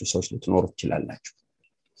ያላችሁ ሰዎች ልትኖሩ ትችላላችሁ።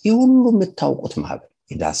 ይህ ሁሉ የምታውቁት ማዕበል፣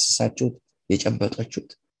 የዳሰሳችሁት፣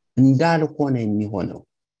 የጨበጣችሁት እንዳልሆነ የሚሆነው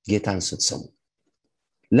ጌታን ስትሰሙ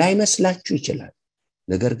ላይመስላችሁ ይችላል።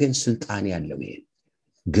 ነገር ግን ስልጣን ያለው ይሄ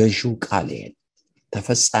ገዢው ቃል ይሄ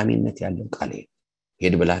ተፈጻሚነት ያለው ቃል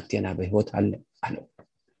ሄድ ብላቴና በሕይወት አለ አለው።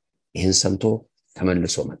 ይህን ሰምቶ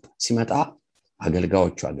ተመልሶ መጣ። ሲመጣ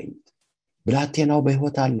አገልጋዮቹ አገኙት። ብላቴናው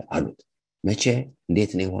በሕይወት አለ አሉት። መቼ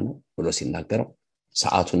እንዴት ነው የሆነው ብሎ ሲናገረው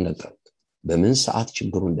ሰዓቱን ነገሩት። በምን ሰዓት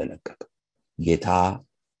ችግሩ እንደለቀቀ ጌታ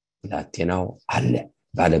ብላቴናው አለ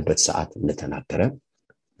ባለበት ሰዓት እንደተናገረ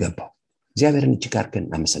ገባው። እግዚአብሔርን እጅግ አድርገን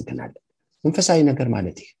እናመሰግናለን። መንፈሳዊ ነገር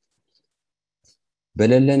ማለት ይሄ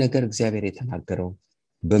በሌለ ነገር እግዚአብሔር የተናገረው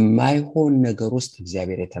በማይሆን ነገር ውስጥ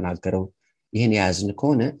እግዚአብሔር የተናገረው ይህን ያዝን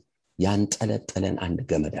ከሆነ ያንጠለጠለን አንድ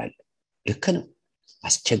ገመድ አለ። ልክ ነው።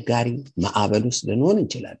 አስቸጋሪ ማዕበል ውስጥ ልንሆን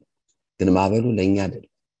እንችላለን። ግን ማዕበሉ ለኛ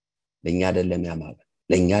አይደለም ያ ማዕበል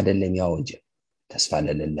ለኛ አይደለም ያ ወጀብ ተስፋ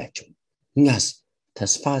ለሌላቸው። እኛስ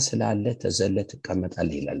ተስፋ ስላለ ተዘለ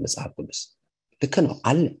ትቀመጣለህ ይላል መጽሐፍ ቅዱስ። ልክ ነው።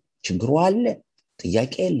 አለ ችግሩ አለ፣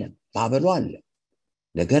 ጥያቄ የለም፣ ማዕበሉ አለ።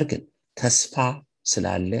 ነገር ግን ተስፋ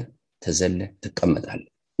ስላለ ተዘለ ትቀመጣለህ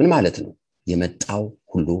ምን ማለት ነው? የመጣው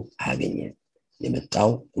ሁሉ አያገኘህ፣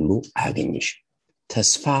 የመጣው ሁሉ አያገኝሽ።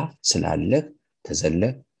 ተስፋ ስላለ ተዘለ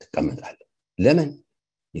ትቀመጣለህ። ለምን?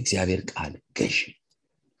 የእግዚአብሔር ቃል ገዢ፣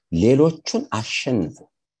 ሌሎቹን አሸንፎ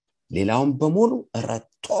ሌላውን በሙሉ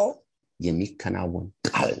ረቶ የሚከናወን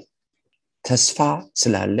ቃል ነው። ተስፋ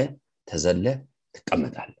ስላለ ተዘለ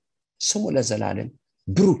ትቀመጣለህ። ስሙ ለዘላለም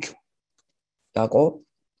ብሩክ ይሁን። ያዕቆብ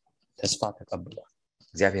ተስፋ ተቀብሏል።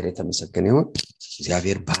 እግዚአብሔር የተመሰገነ ይሁን።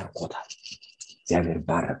 እግዚአብሔር ባርኮታል። እግዚአብሔር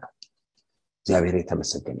ባረከው። እግዚአብሔር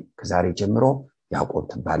የተመሰገነ ይሁን። ከዛሬ ጀምሮ ያዕቆብ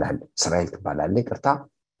ትባላለህ፣ እስራኤል ትባላለህ። ይቅርታ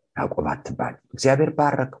ያዕቆብ አትባል። እግዚአብሔር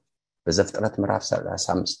ባረከው። በዘፍጥረት ምዕራፍ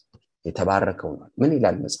 35 የተባረከው ነው። ምን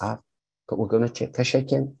ይላል መጽሐፍ? ከወገኖቼ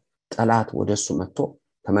ከሸኬም ጠላት ወደሱ መጥቶ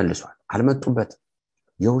ተመልሷል። አልመጡበትም።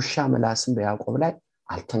 የውሻ ምላስም በያዕቆብ ላይ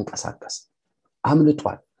አልተንቀሳቀስም።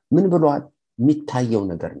 አምልጧል። ምን ብሏል? የሚታየው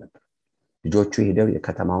ነገር ነበር። ልጆቹ ሄደው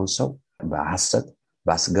የከተማውን ሰው በሐሰት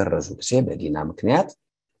ባስገረዙ ጊዜ በዲና ምክንያት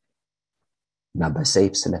እና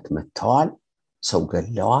በሰይፍ ስለት መተዋል፣ ሰው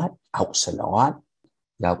ገለዋል፣ አቁስለዋል።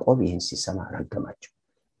 ያዕቆብ ይህን ሲሰማ ረገማቸው።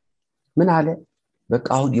 ምን አለ? በቃ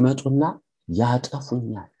አሁን ይመጡና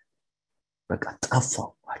ያጠፉኛል፣ በቃ ጠፋው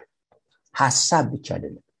አለ። ሐሳብ ብቻ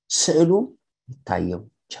አይደለም ስዕሉም ይታየው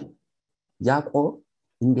ጀመረ። ያዕቆብ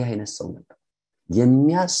እንዲህ አይነት ሰው ነበር።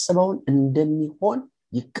 የሚያስበውን እንደሚሆን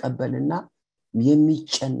ይቀበልና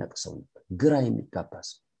የሚጨነቅ ሰው ነበር። ግራ የሚጋባ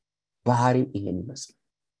ሰው። ባህሪው ይሄን ይመስላል።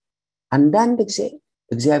 አንዳንድ ጊዜ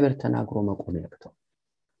እግዚአብሔር ተናግሮ መቆም ያቅተው።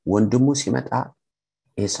 ወንድሙ ሲመጣ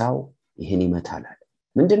ኤሳው ይሄን ይመታል አለ።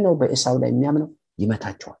 ምንድነው በኤሳው ላይ የሚያምነው?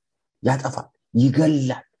 ይመታቸዋል፣ ያጠፋል፣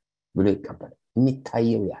 ይገላል ብሎ ይቀበላል።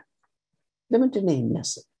 የሚታየው ያ ለምንድነው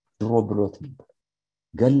የሚያስብ? ድሮ ብሎት ነበር፣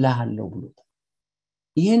 ገላሃለው ብሎት።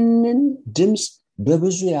 ይህንን ድምፅ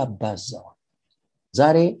በብዙ ያባዛዋል።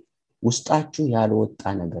 ዛሬ ውስጣችሁ ያልወጣ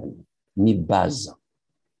ነገር ነው የሚባዛው።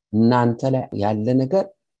 እናንተ ላይ ያለ ነገር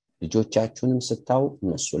ልጆቻችሁንም ስታው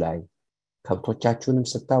እነሱ ላይ፣ ከብቶቻችሁንም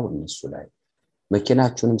ስታው እነሱ ላይ፣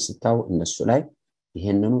 መኪናችሁንም ስታው እነሱ ላይ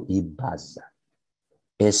ይሄንኑ ይባዛል።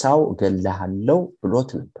 ኤሳው ገላሃለው ብሎት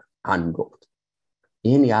ነበር አንድ ወቅት።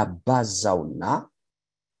 ይህን ያባዛውና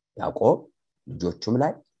ያዕቆብ ልጆቹም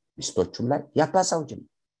ላይ ሚስቶቹም ላይ ያባዛው ጀመር።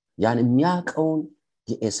 ያን የሚያውቀውን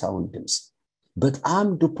የኤሳውን ድምፅ በጣም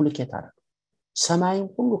ዱፕሊኬት አደረገ። ሰማይን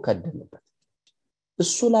ሁሉ ከደነበት።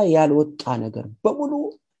 እሱ ላይ ያልወጣ ነገር በሙሉ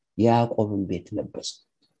የያዕቆብን ቤት ለበሰ።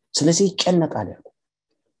 ስለዚህ ይጨነቃል ያዕቆብ።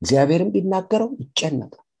 እግዚአብሔርን ቢናገረው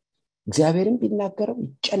ይጨነቃል፣ እግዚአብሔርን ቢናገረው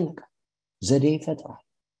ይጨነቃል፣ ዘዴ ይፈጥራል።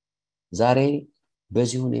 ዛሬ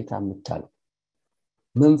በዚህ ሁኔታ የምታሉ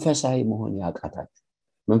መንፈሳዊ መሆን ያቃታችሁ፣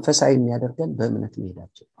 መንፈሳዊ የሚያደርገን በእምነት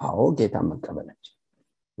መሄዳችን፣ አዎ ጌታን መቀበላችን።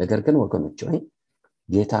 ነገር ግን ወገኖች ሆይ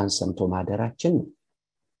ጌታን ሰምቶ ማደራችን ነው።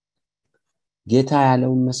 ጌታ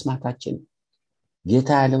ያለውን መስማታችን፣ ጌታ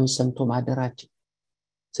ያለውን ሰምቶ ማደራችን።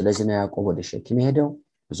 ስለዚህ ነው ያዕቆብ ወደ ሸኬም ሄደው።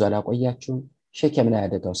 ብዙ አላቆያችሁም። ሸኬም ላይ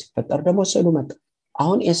አደጋው ሲፈጠር ደግሞ ስዕሉ መጣ።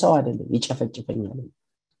 አሁን ኤሳው አይደለም ይጨፈጭፈኛል፣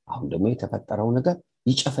 አሁን ደግሞ የተፈጠረው ነገር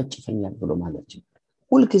ይጨፈጭፈኛል ብሎ ማለት ነው።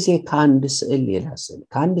 ሁልጊዜ ከአንድ ስዕል ሌላ ስዕል፣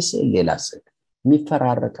 ከአንድ ስዕል ሌላ ስዕል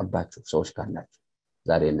የሚፈራረቅባችሁ ሰዎች ካላችሁ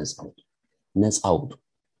ዛሬ ነፃ ውጡ።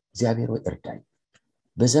 እግዚአብሔር ወይ እርዳኝ።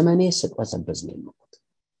 በዘመኔ ስቅበዘበዝ ነው የምሞት።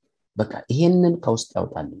 በቃ ይሄንን ከውስጥ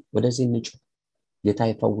ያውጣልኝ። ወደዚህ ንጩ። ጌታ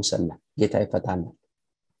ይፈውሰናል፣ ጌታ ይፈታናል።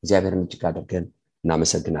 እግዚአብሔርን እጅግ አድርገን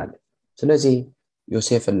እናመሰግናለን። ስለዚህ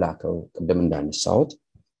ዮሴፍን ላከው። ቅድም እንዳነሳሁት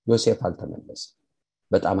ዮሴፍ አልተመለሰም።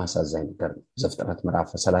 በጣም አሳዛኝ ነገር ነው። ዘፍጥረት ምዕራፍ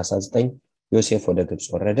 39 ዮሴፍ ወደ ግብፅ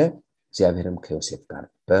ወረደ፣ እግዚአብሔርም ከዮሴፍ ጋር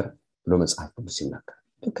ነበር ብሎ መጽሐፍ ቅዱስ ይናገራል።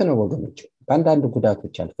 ልክ ነው ወገኖች። በአንዳንድ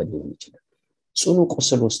ጉዳቶች አልፈን ሊሆን ይችላል። ጽኑ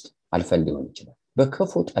ቁስል ውስጥ አልፈን ሊሆን ይችላል።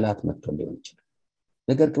 በክፉ ጠላት መጥቶ ሊሆን ይችላል።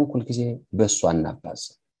 ነገር ግን ሁልጊዜ በእሱ አናባዝ።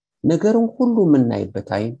 ነገርን ሁሉ የምናይበት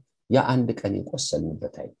አይን ያ አንድ ቀን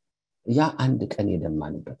የቆሰልንበት አይን፣ ያ አንድ ቀን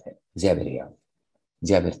የደማንበት አይን። እግዚአብሔር ያው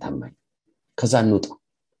እግዚአብሔር ታማኝ። ከዛ እንውጣ።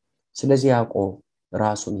 ስለዚህ ያዕቆብ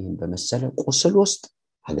ራሱን ይህን በመሰለ ቁስል ውስጥ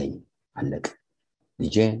አገኘ። አለቀ።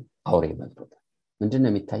 ልጄን አውሬ በልቶታል። ምንድነው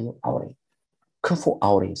የሚታየው? አውሬ፣ ክፉ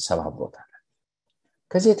አውሬ ሰባብሮታል።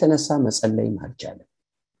 ከዚህ የተነሳ መጸለይም አልቻለም።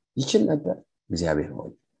 ይችል ነበር። እግዚአብሔር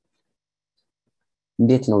ሆይ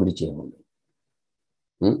እንዴት ነው ልጄ ሆነ?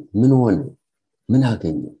 ምን ሆነ? ምን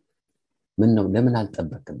አገኘ? ምን ነው? ለምን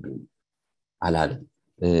አልጠበቅብኝ አላለም።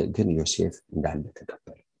 ግን ዮሴፍ እንዳለ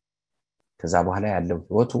ተቀበለ። ከዛ በኋላ ያለው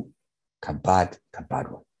ህይወቱ ከባድ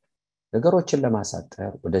ሆነ። ነገሮችን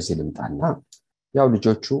ለማሳጠር ወደዚህ ልምጣና ያው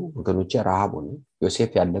ልጆቹ ወገኖቼ ረሃብ ሆነ።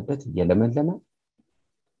 ዮሴፍ ያለበት እየለመለመ፣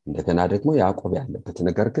 እንደገና ደግሞ ያዕቆብ ያለበት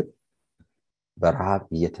ነገር ግን በረሃብ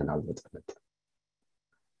እየተናወጠ መጣ።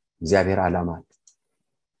 እግዚአብሔር ዓላማ አለ።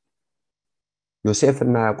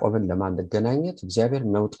 ዮሴፍና ያዕቆብን ለማገናኘት እግዚአብሔር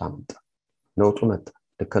ነውጡ መጣ።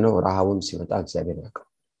 ልክ ነው። ረሃቡም ሲመጣ እግዚአብሔር ያውቃል።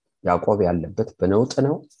 ያዕቆብ ያለበት በነውጥ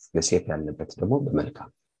ነው፣ ዮሴፍ ያለበት ደግሞ በመልካም።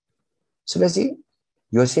 ስለዚህ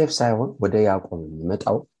ዮሴፍ ሳይሆን ወደ ያዕቆብ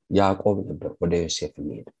የሚመጣው ያዕቆብ ነበር ወደ ዮሴፍ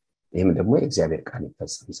የሚሄድ። ይህም ደግሞ የእግዚአብሔር ቃል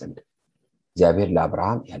ይፈጸም ዘንድ እግዚአብሔር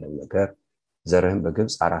ለአብርሃም ያለው ነገር ዘርህን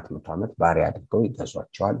በግብፅ 400 ዓመት ባሪያ አድርገው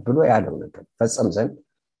ይገዟቸዋል ብሎ ያለው ነገር ይፈጸም ዘንድ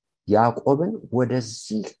ያዕቆብን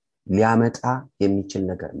ወደዚህ ሊያመጣ የሚችል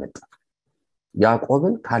ነገር መጣ።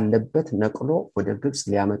 ያዕቆብን ካለበት ነቅሎ ወደ ግብፅ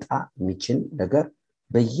ሊያመጣ የሚችል ነገር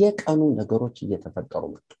በየቀኑ ነገሮች እየተፈጠሩ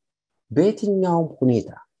መጡ። በየትኛውም ሁኔታ፣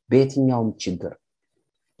 በየትኛውም ችግር፣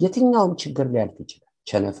 የትኛውም ችግር ሊያልፍ ይችላል።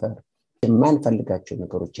 ቸነፈር፣ የማንፈልጋቸው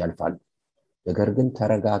ነገሮች ያልፋሉ። ነገር ግን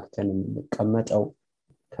ተረጋግተን የምንቀመጠው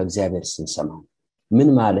ከእግዚአብሔር ስንሰማ ምን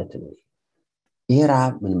ማለት ነው? ይሄ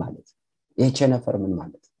ረሃብ ምን ማለት ነው? ይሄ ቸነፈር ምን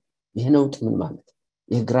ማለት ነው? ይሄ ነውጥ ምን ማለት ነው?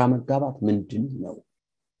 ይሄ ግራ መጋባት ምንድን ነው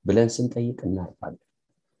ብለን ስንጠይቅ እናርፋለን።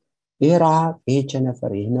 ይሄ ረሃብ፣ ይሄ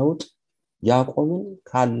ቸነፈር፣ ይሄ ነውጥ ያዕቆብን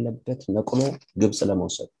ካለበት ነቅሎ ግብፅ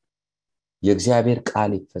ለመውሰድ የእግዚአብሔር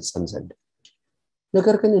ቃል ይፈጸም ዘንድ።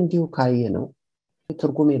 ነገር ግን እንዲሁ ካየ ነው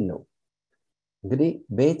ትርጉም የለውም። እንግዲህ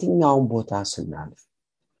በየትኛውም ቦታ ስናልፍ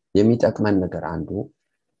የሚጠቅመን ነገር አንዱ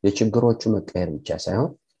የችግሮቹ መቀየር ብቻ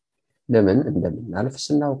ሳይሆን ለምን እንደምናልፍ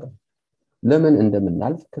ስናውቅ፣ ለምን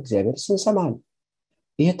እንደምናልፍ ከእግዚአብሔር ስንሰማ ነው።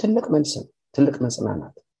 ይሄ ትልቅ መልስ ነው፣ ትልቅ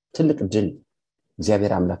መጽናናት፣ ትልቅ ድል።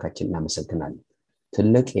 እግዚአብሔር አምላካችን እናመሰግናለን።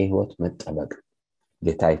 ትልቅ የህይወት መጠበቅ።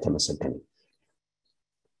 ጌታ የተመሰገነ።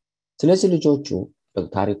 ስለዚህ ልጆቹ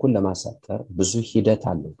ታሪኩን ለማሳጠር ብዙ ሂደት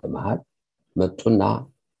አለው። በመሃል መጡና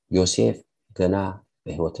ዮሴፍ ገና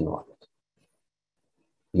በህይወት ነው አሉት።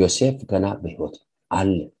 ዮሴፍ ገና በህይወት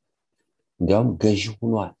አለ፣ እንዲያውም ገዢ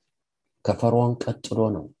ሆኗል፣ ከፈርዖን ቀጥሎ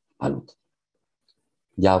ነው አሉት።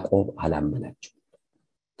 ያዕቆብ አላመናቸው፣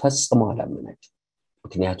 ፈጽሞ አላመናቸው።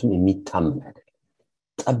 ምክንያቱም የሚታመን አይደለም፣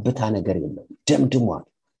 ጠብታ ነገር የለውም። ደምድሟል።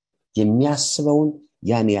 የሚያስበውን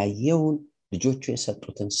ያን ያየውን ልጆቹ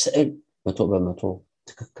የሰጡትን ስዕል 100%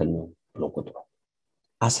 ትክክል ነው ብሎ ቆጥሯል።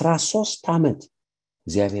 13 ዓመት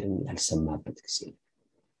እግዚአብሔርን ያልሰማበት ጊዜ፣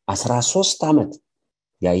 13 ዓመት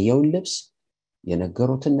ያየውን ልብስ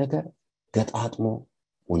የነገሩትን ነገር ገጣጥሞ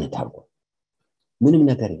እውነት አድርጓል። ምንም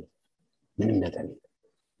ነገር የለም።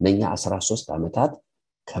 እነኛ 13 ዓመታት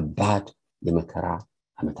ከባድ የመከራ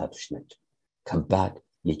ዓመታቶች ናቸው። ከባድ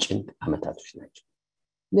የጭንቅ ዓመታቶች ናቸው።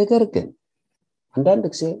 ነገር ግን አንዳንድ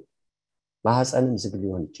ጊዜ ማህፀንም ዝግ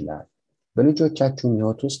ሊሆን ይችላል። በልጆቻችሁም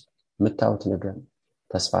ህይወት ውስጥ የምታዩት ነገር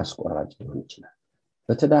ተስፋ አስቆራጭ ሊሆን ይችላል።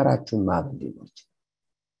 በትዳራችሁም ማዕበል ሊሆን ይችላል።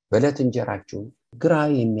 በዕለት እንጀራችሁም ግራ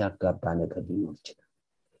የሚያጋባ ነገር ሊሆን ይችላል።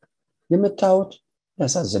 የምታዩት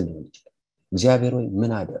ያሳዝን ሊሆን ይችላል። እግዚአብሔር ሆይ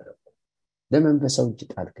ምን አደረኩ? ለምን በሰው እጅ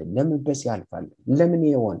ጣልከኝ? ለምን በዚህ አልፋለሁ? ለምን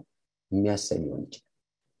ይሆን የሚያሰኝ ሊሆን ይችላል።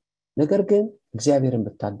 ነገር ግን እግዚአብሔርን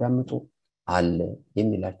ብታዳምጡ አለ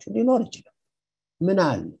የሚላችሁ ሊኖር ይችላል። ምን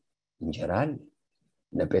አለ? እንጀራ አለ።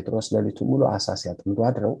 እነ ጴጥሮስ ሌሊቱ ሙሉ አሳ ሲያጠምዱ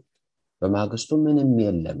አድረው በማግስቱ ምንም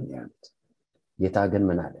የለም ያሉት። ጌታ ግን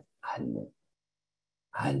ምን አለ?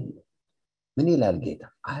 አለ። ምን ይላል ጌታ?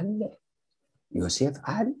 አለ። ዮሴፍ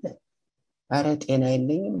አለ። አረ ጤና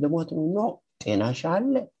የለኝም ልሞት ነው። ጤናሽ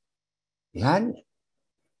አለ። ያለ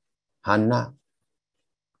ሐና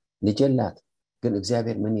ልጅ የላት፣ ግን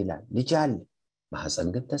እግዚአብሔር ምን ይላል? ልጅ አለ። ማህፀን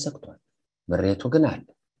ግን ተዘግቷል። ምሬቱ ግን አለ።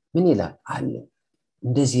 ምን ይላል? አለ።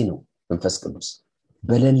 እንደዚህ ነው መንፈስ ቅዱስ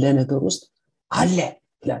በሌለ ነገር ውስጥ አለ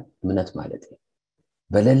ይላል። እምነት ማለት ነው።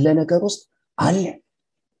 በሌለ ነገር ውስጥ አለ።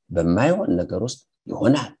 በማይሆን ነገር ውስጥ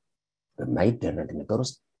ይሆናል። በማይደረግ ነገር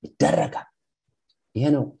ውስጥ ይደረጋል። ይሄ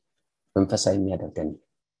ነው መንፈሳዊ የሚያደርገን።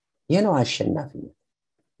 ይሄ ነው አሸናፊነት።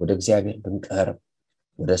 ወደ እግዚአብሔር ብንቀርብ፣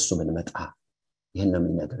 ወደ እሱ ብንመጣ ይሄን ነው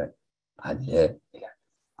የሚነግረን። አለ ይላል።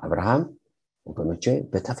 አብርሃም ወገኖቼ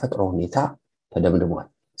በተፈጥሮ ሁኔታ ተደምድሟል።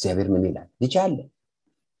 እግዚአብሔር ምን ይላል? ልጅ አለ።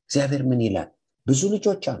 እግዚአብሔር ምን ይላል? ብዙ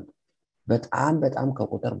ልጆች አሉ፣ በጣም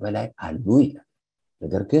ከቁጥር በላይ አሉ ይላል።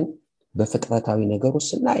 ነገር ግን በፍጥረታዊ ነገር ውስጥ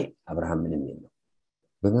ስናይ አብርሃም ምንም የለው።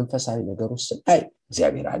 በመንፈሳዊ ነገር ውስጥ ስናይ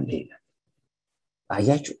እግዚአብሔር አለ ይላል።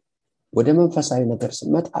 አያችሁ፣ ወደ መንፈሳዊ ነገር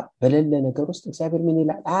ስንመጣ በሌለ ነገር ውስጥ እግዚአብሔር ምን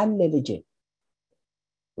ይላል? አለ ልጄ።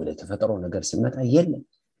 ወደ ተፈጥሮ ነገር ስንመጣ የለም።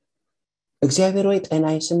 እግዚአብሔር ወይ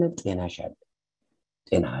ጤናዬ ስንል ጤናሽ አለ፣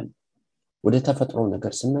 ጤና አለ። ወደ ተፈጥሮ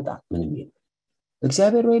ነገር ስንመጣ ምንም የለም።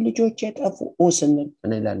 እግዚአብሔር ወይ ልጆቼ ጠፉ ስንል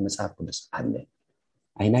ምን ይላል መጽሐፍ ቅዱስ? አለ።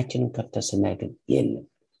 አይናችንን ከፍተን ስናይ ግን የለም።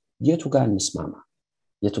 የቱ ጋር እንስማማ?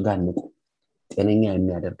 የቱ ጋር እንቆም? ጤነኛ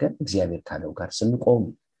የሚያደርገን እግዚአብሔር ካለው ጋር ስንቆም።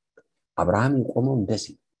 አብርሃም የቆመው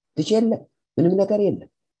እንደዚህ፣ ልጅ የለም፣ ምንም ነገር የለም፣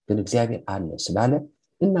 ግን እግዚአብሔር አለ ስላለ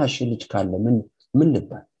እና እሺ ልጅ ካለ ምን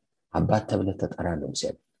ልባል? አባት ተብለህ ተጠራለህ።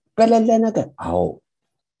 እግዚአብሔር በሌለ ነገር አዎ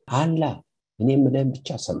አላ። እኔ የምልህን ብቻ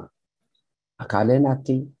ስማ። አካልህን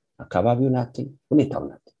አትይ፣ አካባቢውን አትይ፣ ሁኔታውን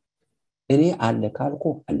አትይ። እኔ አለ ካልኩ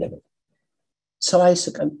አለ በል። ሰው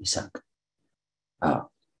አይስቅም፣ ይሳቅ።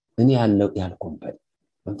 እኔ ያለው ያልኩበት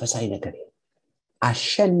መንፈሳዊ ነገር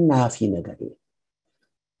አሸናፊ ነገር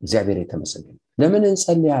እግዚአብሔር የተመሰገነ። ለምን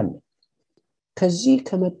እንጸልያለን? ከዚህ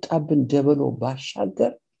ከመጣብን ደበሎ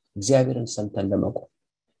ባሻገር እግዚአብሔርን ሰምተን ለመቆም።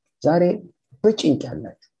 ዛሬ በጭንቅ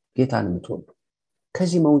ያላችሁ ጌታን የምትወዱ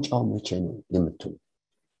ከዚህ መውጫው መቼ ነው የምትሉ፣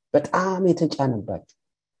 በጣም የተጫነባችሁ፣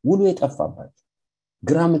 ውሉ የጠፋባችሁ፣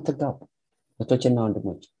 ግራ የምትጋቡ እህቶችና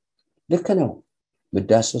ወንድሞች፣ ልክ ነው።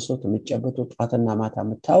 ምዳሰሱት፣ የምትጨብጡት፣ ጧትና ማታ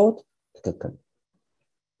የምታዩት ትክክል።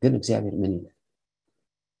 ግን እግዚአብሔር ምን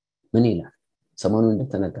ይላል? ሰሞኑን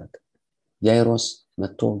እንደተነጋገር ያይሮስ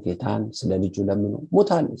መጥቶ ጌታን ስለ ልጁ ለምኖ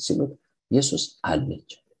ሞታለች ሲሉት ኢየሱስ አለች።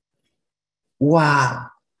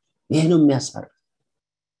 ይሄ ነው የሚያሳርፍ፣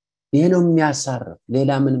 ይሄ ነው የሚያሳርፍ።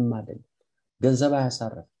 ሌላ ምንም አይደለም። ገንዘብ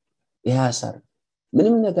አያሳርፍ፣ ይሄ አያሳርፍ፣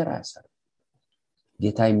 ምንም ነገር አያሳርፍ።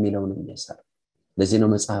 ጌታ የሚለው ነው የሚያሳርፍ። ለዚህ ነው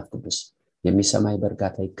መጽሐፍ ቅዱስ የሚሰማይ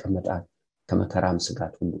በእርጋታ ይቀመጣል፣ ከመከራም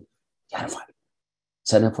ስጋት ሁሉ ያርፋል።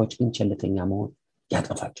 ሰነፎች ግን ቸልተኛ መሆን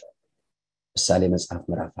ያጠፋቸዋል። ምሳሌ መጽሐፍ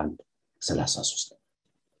ምዕራፍ 1:33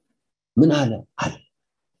 ምን አለ?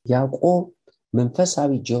 ያዕቆብ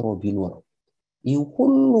መንፈሳዊ ጆሮ ቢኖረው ይህ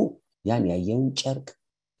ሁሉ ያን ያየውን ጨርቅ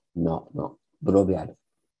ነው ብሎ ቢያልፍ፣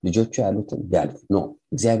 ልጆቹ ያሉትን ቢያልፍ ነው።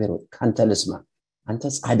 እግዚአብሔር ካንተ ልስማ፣ አንተ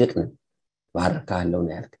ጻድቅ ነህ፣ ባርካለሁ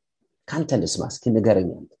ነው ያልክ። ካንተ ልስማ፣ እስኪ ንገረኝ።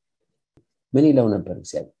 ምን ይለው ነበር?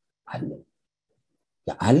 እግዚአብሔር አለ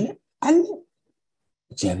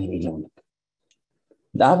እግዚአብሔር ይለው ነበር።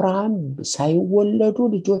 ለአብርሃም ሳይወለዱ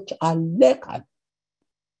ልጆች አለ ካለ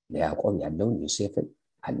ለያዕቆብ ያለውን ዮሴፍን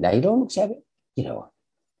አለ አይለውም? እግዚአብሔር ይለዋል።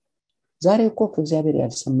 ዛሬ እኮ ከእግዚአብሔር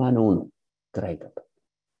ያልሰማነው ነው ግራ ይገባል።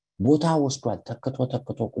 ቦታ ወስዷል። ተክቶ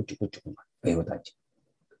ቁጭ ሆኗል በህይወታችን።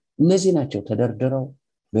 እነዚህ ናቸው ተደርድረው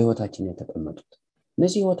በህይወታችን የተቀመጡት።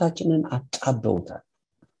 እነዚህ ህይወታችንን አጣበውታል።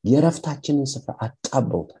 የረፍታችንን ስፍራ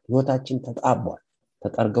አጣበውታል። ህይወታችን ተጣቧል።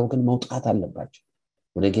 ተጠርገው ግን መውጣት አለባቸው።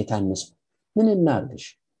 ወደ ጌታ እንስማ። ምን እናርግሽ?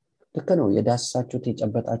 ልክ ነው። የዳሰሳችሁት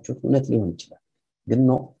የጨበጣችሁት እውነት ሊሆን ይችላል። ግን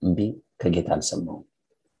ነው እምቢ። ከጌታ አልሰማውም።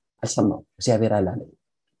 እግዚአብሔር አላለኝ፣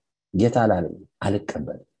 ጌታ አላለኝ፣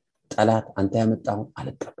 አልቀበልም። ጠላት አንተ ያመጣውን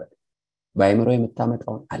አልቀበልም። በአይምሮ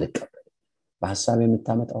የምታመጣውን አልቀበልም። በሐሳብ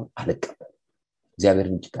የምታመጣውን አልቀበልም።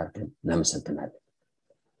 እግዚአብሔርን እጅግ አድርገን እናመሰግናለን።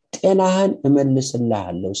 ጤናህን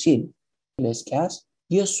እመልስልሃለሁ ሲል ለሕዝቅያስ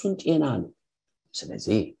የእሱን ጤና ነው።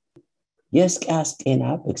 ስለዚህ የሕዝቅያስ ጤና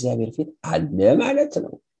በእግዚአብሔር ፊት አለ ማለት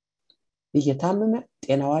ነው። እየታመመ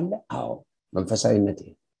ጤናው አለ። አዎ መንፈሳዊነት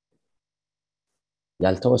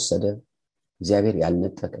ያልተወሰደ እግዚአብሔር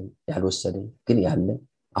ያልነጠቀኝ ያልወሰደኝ ግን ያለ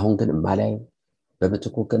አሁን ግን ማላይ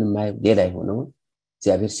በምትኩ ግን ማይ ሌላ የሆነው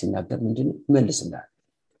እግዚአብሔር ሲናገር ምንድነው? መልስልሃል፣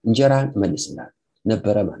 እንጀራን መልስልሃል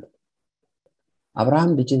ነበረ ማለት።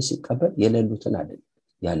 አብርሃም ልጅን ሲቀበል የሌሉትን አይደል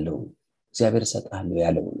ያለው እግዚአብሔር ሰጣለው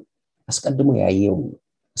ያለው አስቀድሞ ያየው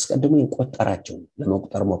አስቀድሞ የቆጠራቸው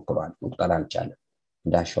ለመቁጠር ሞክሯል። መቁጠር አልቻለም።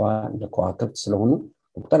 እንዳሸዋ እንደ ከዋክብት ስለሆኑ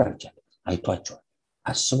መቁጠር አልቻለም። አይቷቸዋል።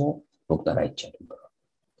 አስቦ መቁጠር አይቻልም።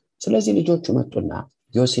 ስለዚህ ልጆቹ መጡና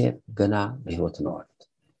ዮሴፍ ገና በህይወት ነው አሉት።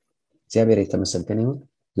 እግዚአብሔር የተመሰገነ ይሁን።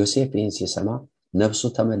 ዮሴፍ ይህን ሲሰማ ነፍሱ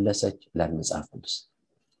ተመለሰች ይላል መጽሐፍ ቅዱስ።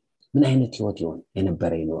 ምን አይነት ህይወት ይሆን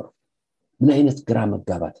የነበረ ይኖረው? ምን አይነት ግራ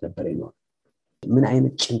መጋባት ነበር ይኖረው? ምን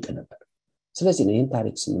አይነት ጭንቅ ነበር? ስለዚህ ይህን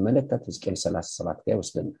ታሪክ ስንመለከት ሕዝቅኤል 37 ላይ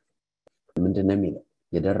ወስደናል። ምንድነው የሚለው?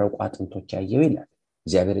 የደረቁ አጥንቶች አየሁ ይላል።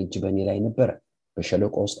 እግዚአብሔር እጅ በእኔ ላይ ነበረ፣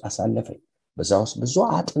 በሸለቆ ውስጥ አሳለፈኝ። በዛ ውስጥ ብዙ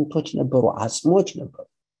አጥንቶች ነበሩ፣ አጽሞች ነበሩ።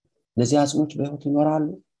 እነዚህ አጽሞች በህይወት ይኖራሉ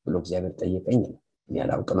ብሎ እግዚአብሔር ጠየቀኝ። እኔ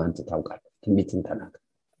አላውቅም፣ አንተ ታውቃለህ፣ ትንቢትን ተናገር።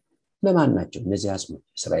 ለማን ናቸው እነዚህ አጽሞች?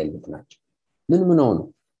 እስራኤል ናቸው። ምን ሆኑ?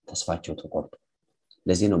 ተስፋቸው ተቆርጦ።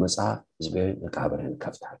 ለዚህ ነው መጽሐፍ ሕዝቤ መቃብርን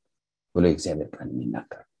ከፍታል ብሎ እግዚአብሔር ቃል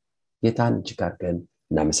የሚናገር። ጌታን እጅግ አድርገን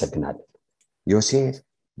እናመሰግናለን። ዮሴፍ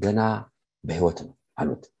ገና በሕይወት ነው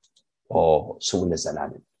አሉት። ስሙ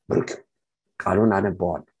ለዘላለም ብሩክ። ቃሉን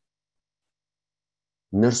አነበዋል።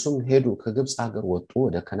 እነርሱም ሄዱ፣ ከግብፅ ሀገር ወጡ፣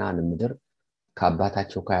 ወደ ከነዓን ምድር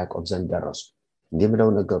ከአባታቸው ከያዕቆብ ዘንድ ደረሱ። እንዲህ ብለው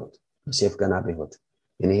ነገሩት፣ ዮሴፍ ገና በሕይወት።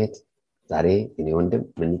 እኔ እህት ዛሬ እኔ ወንድም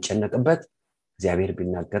የምንጨነቅበት እግዚአብሔር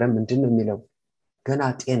ቢናገረን ምንድን ነው የሚለው? ገና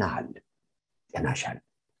ጤናህ አለ፣ ጤናሽ አለ።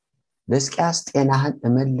 ለሕዝቅያስ ጤናህን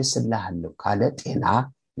እመልስልሃለሁ ካለ ጤና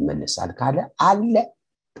ይመልሳል ካለ አለ።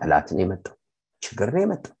 ጠላት ነው የመጣው፣ ችግር ነው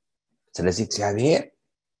የመጣው። ስለዚህ እግዚአብሔር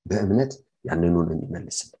በእምነት ያንኑ ነው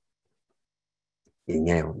የሚመልስልን። የኛ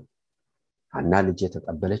የሆነ ሐና ልጅ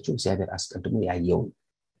የተቀበለችው እግዚአብሔር አስቀድሞ ያየውን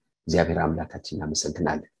እግዚአብሔር አምላካችን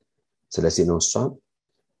እናመሰግናለን። ስለዚህ ነው እሷም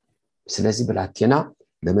ስለዚህ ብላቴና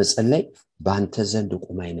ለመጸለይ በአንተ ዘንድ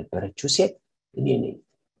ቆማ የነበረችው ሴት እኔ ነኝ።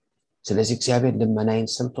 ስለዚህ እግዚአብሔር ልመናዬን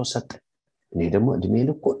ሰምቶ ሰጠ። እኔ ደግሞ እድሜ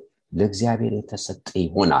ልኩን ለእግዚአብሔር የተሰጠ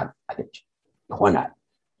ይሆናል አለች። ይሆናል።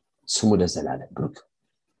 ስሙ ለዘላለም ብሩክ።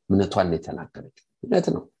 እምነቷን የተናገረች እውነት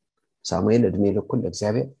ነው። ሳሙኤል እድሜ ልኩን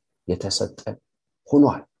ለእግዚአብሔር የተሰጠ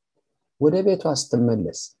ሆኗል። ወደ ቤቷ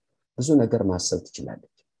ስትመለስ ብዙ ነገር ማሰብ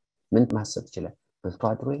ትችላለች። ምን ማሰብ ትችላለች? በልቶ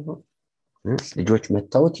አድሮ ይሆን? ልጆች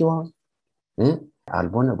መታወት ይሆን?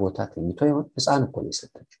 አልቦነ ቦታ ተኝቶ ይሆን? ሕፃን እኮ ነው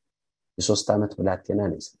የሰጠችው። የ3 ዓመት ብላቴና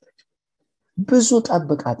ነው የሰጠችው። ብዙ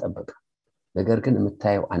ጠብቃ ነገር ግን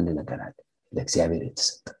የምታየው አንድ ነገር አለ። ለእግዚአብሔር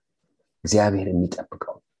የተሰጠ እግዚአብሔር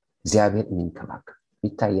የሚጠብቀው እግዚአብሔር የሚንከባከብ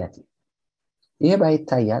ይታያት። ይሄ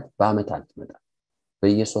ባይታያት በአመት አትመጣም፣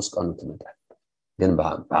 በየ3 ቀኑ ትመጣለች። ግን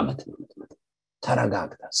በአመት ነው የምትመጣው።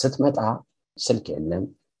 ተረጋግታ ስትመጣ ስልክ የለም፣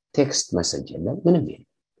 ቴክስት መሰጅ የለም፣ ምንም የለም።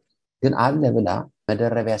 ግን አለ ብላ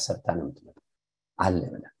መደረቢያ ሰርታ ነው የምትመጣው። አለ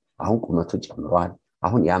ብላ አሁን ቁመቱ ጨምሯል።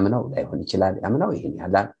 አሁን ያምናው ላይሆን ይችላል። ያምናው ይሄን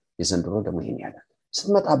ያላል፣ የዘንድሮ ደግሞ ይሄን ያላል።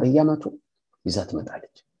 ስትመጣ በየአመቱ ይዛ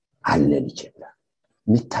ትመጣለች። አለ ልጅ ብላ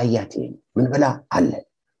የሚታያት ይሄን ምን ብላ አለ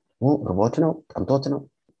ርቦት ነው ጠምቶት ነው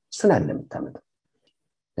እሱን አለ የምታመጣው።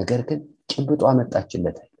 ነገር ግን ጭብጧ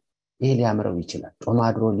መጣችለት። ይሄ ሊያምረው ይችላል፣ ጦም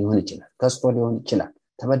አድሮ ሊሆን ይችላል፣ ከስቶ ሊሆን ይችላል፣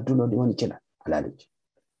 ተበድሎ ሊሆን ይችላል አላለች።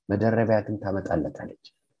 መደረቢያ ግን ታመጣለታለች።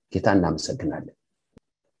 ጌታ እናመሰግናለን።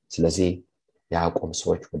 ስለዚህ ያዕቆብ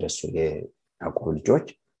ሰዎች ወደሱ የያዕቆብ ልጆች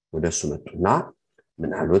ወደሱ መጡና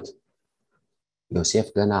ምን አሉት? ዮሴፍ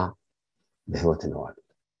ገና በሕይወት ነው አሉት።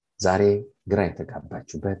 ዛሬ ግራ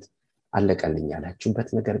የተጋባችሁበት አለቀልኝ ያላችሁበት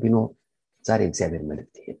ነገር ቢኖር ዛሬ እግዚአብሔር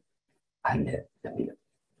መልእክት ይሄ አለ ለሚለው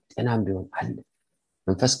ጤናም ቢሆን አለ።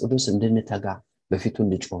 መንፈስ ቅዱስ እንድንተጋ በፊቱ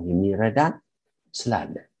እንድንጮህ የሚረዳን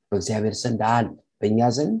ስላለ በእግዚአብሔር ዘንድ አለ፣ በእኛ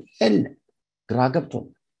ዘንድ የለ። ግራ ገብቶን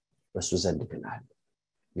በሱ ዘንድ ግን አለ።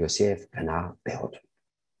 ዮሴፍ ገና በሕይወት ነው።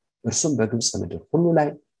 እርሱም በግብፅ ምድር ሁሉ ላይ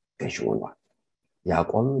ገዥ ሆኗል።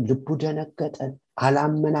 ያዕቆብ ልቡ ደነገጠ፣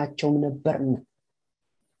 አላመናቸውም ነበርና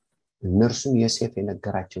እነርሱም ዮሴፍ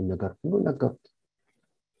የነገራቸውን ነገር ሁሉ ነገሩት።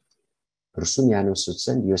 እርሱም ያነሱት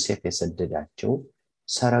ዘንድ ዮሴፍ የሰደዳቸው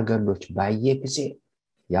ሰረገሎች ባየ ጊዜ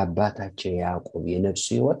የአባታቸው የያዕቆብ የነፍሱ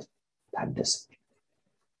ሕይወት ታደሰች።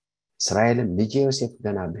 እስራኤልም ልጄ ዮሴፍ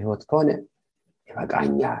ገና በሕይወት ከሆነ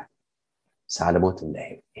ይበቃኛል፣ ሳልሞት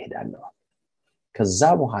እንዳይሄድ እሄዳለሁ። ከዛ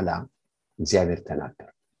በኋላ እግዚአብሔር ተናገረ፣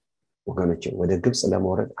 ወገኖቼ ወደ ግብፅ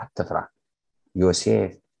ለመውረድ አትፍራ፣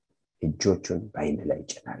 ዮሴፍ እጆቹን በዓይን ላይ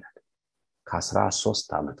ይጭናል። ከ13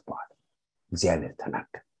 ዓመት በኋላ እግዚአብሔር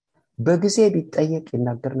ተናገረ። በጊዜ ቢጠየቅ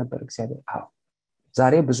ይናገር ነበር እግዚአብሔር። አዎ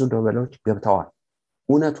ዛሬ ብዙ ደወሎች ገብተዋል፣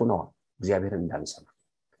 እውነቱ ነው። እግዚአብሔር እንዳንሰማ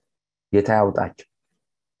ጌታ ያውጣቸው።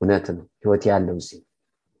 እውነት ነው፣ ሕይወት ያለው እዚህ።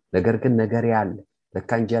 ነገር ግን ነገር ያለ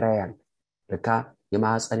ለካ እንጀራ ያለ ለካ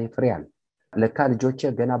የማህፀኔ ፍሬ ያለ ለካ ልጆቼ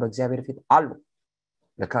ገና በእግዚአብሔር ፊት አሉ፣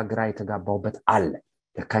 ለካ ግራ የተጋባውበት አለ፣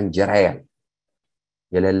 ለካ እንጀራ ያለ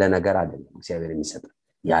የሌለ ነገር አይደለም። እግዚአብሔር የሚሰጥ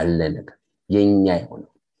ያለ ነገር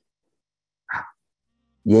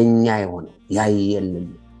የኛ የሆነው ያየልን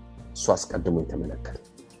እሱ አስቀድሞ የተመለከተ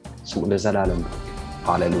ስሙ ለዘላለም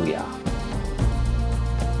ሃሌሉያ።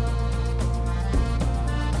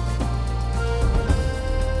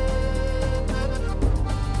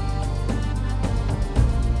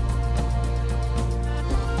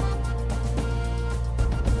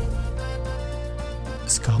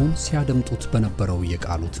 እስካሁን ሲያደምጡት በነበረው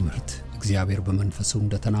የቃሉ ትምህርት እግዚአብሔር በመንፈሱ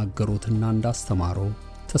እንደተናገሩትና እንዳስተማረው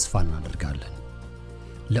ተስፋ እናደርጋለን።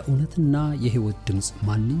 ለእውነትና የሕይወት ድምጽ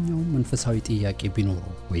ማንኛውም መንፈሳዊ ጥያቄ ቢኖሩ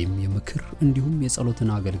ወይም የምክር እንዲሁም የጸሎትን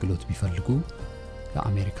አገልግሎት ቢፈልጉ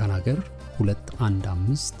ለአሜሪካን ሀገር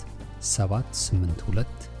 215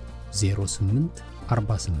 782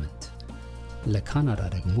 0848 ለካናዳ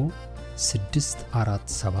ደግሞ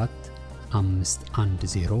 647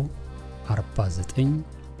 510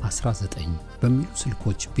 4919 በሚሉ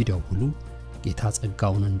ስልኮች ቢደውሉ ጌታ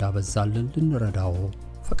ጸጋውን እንዳበዛልን ልንረዳው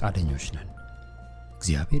ፈቃደኞች ነን።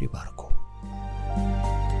 እግዚአብሔር ይባርኮ።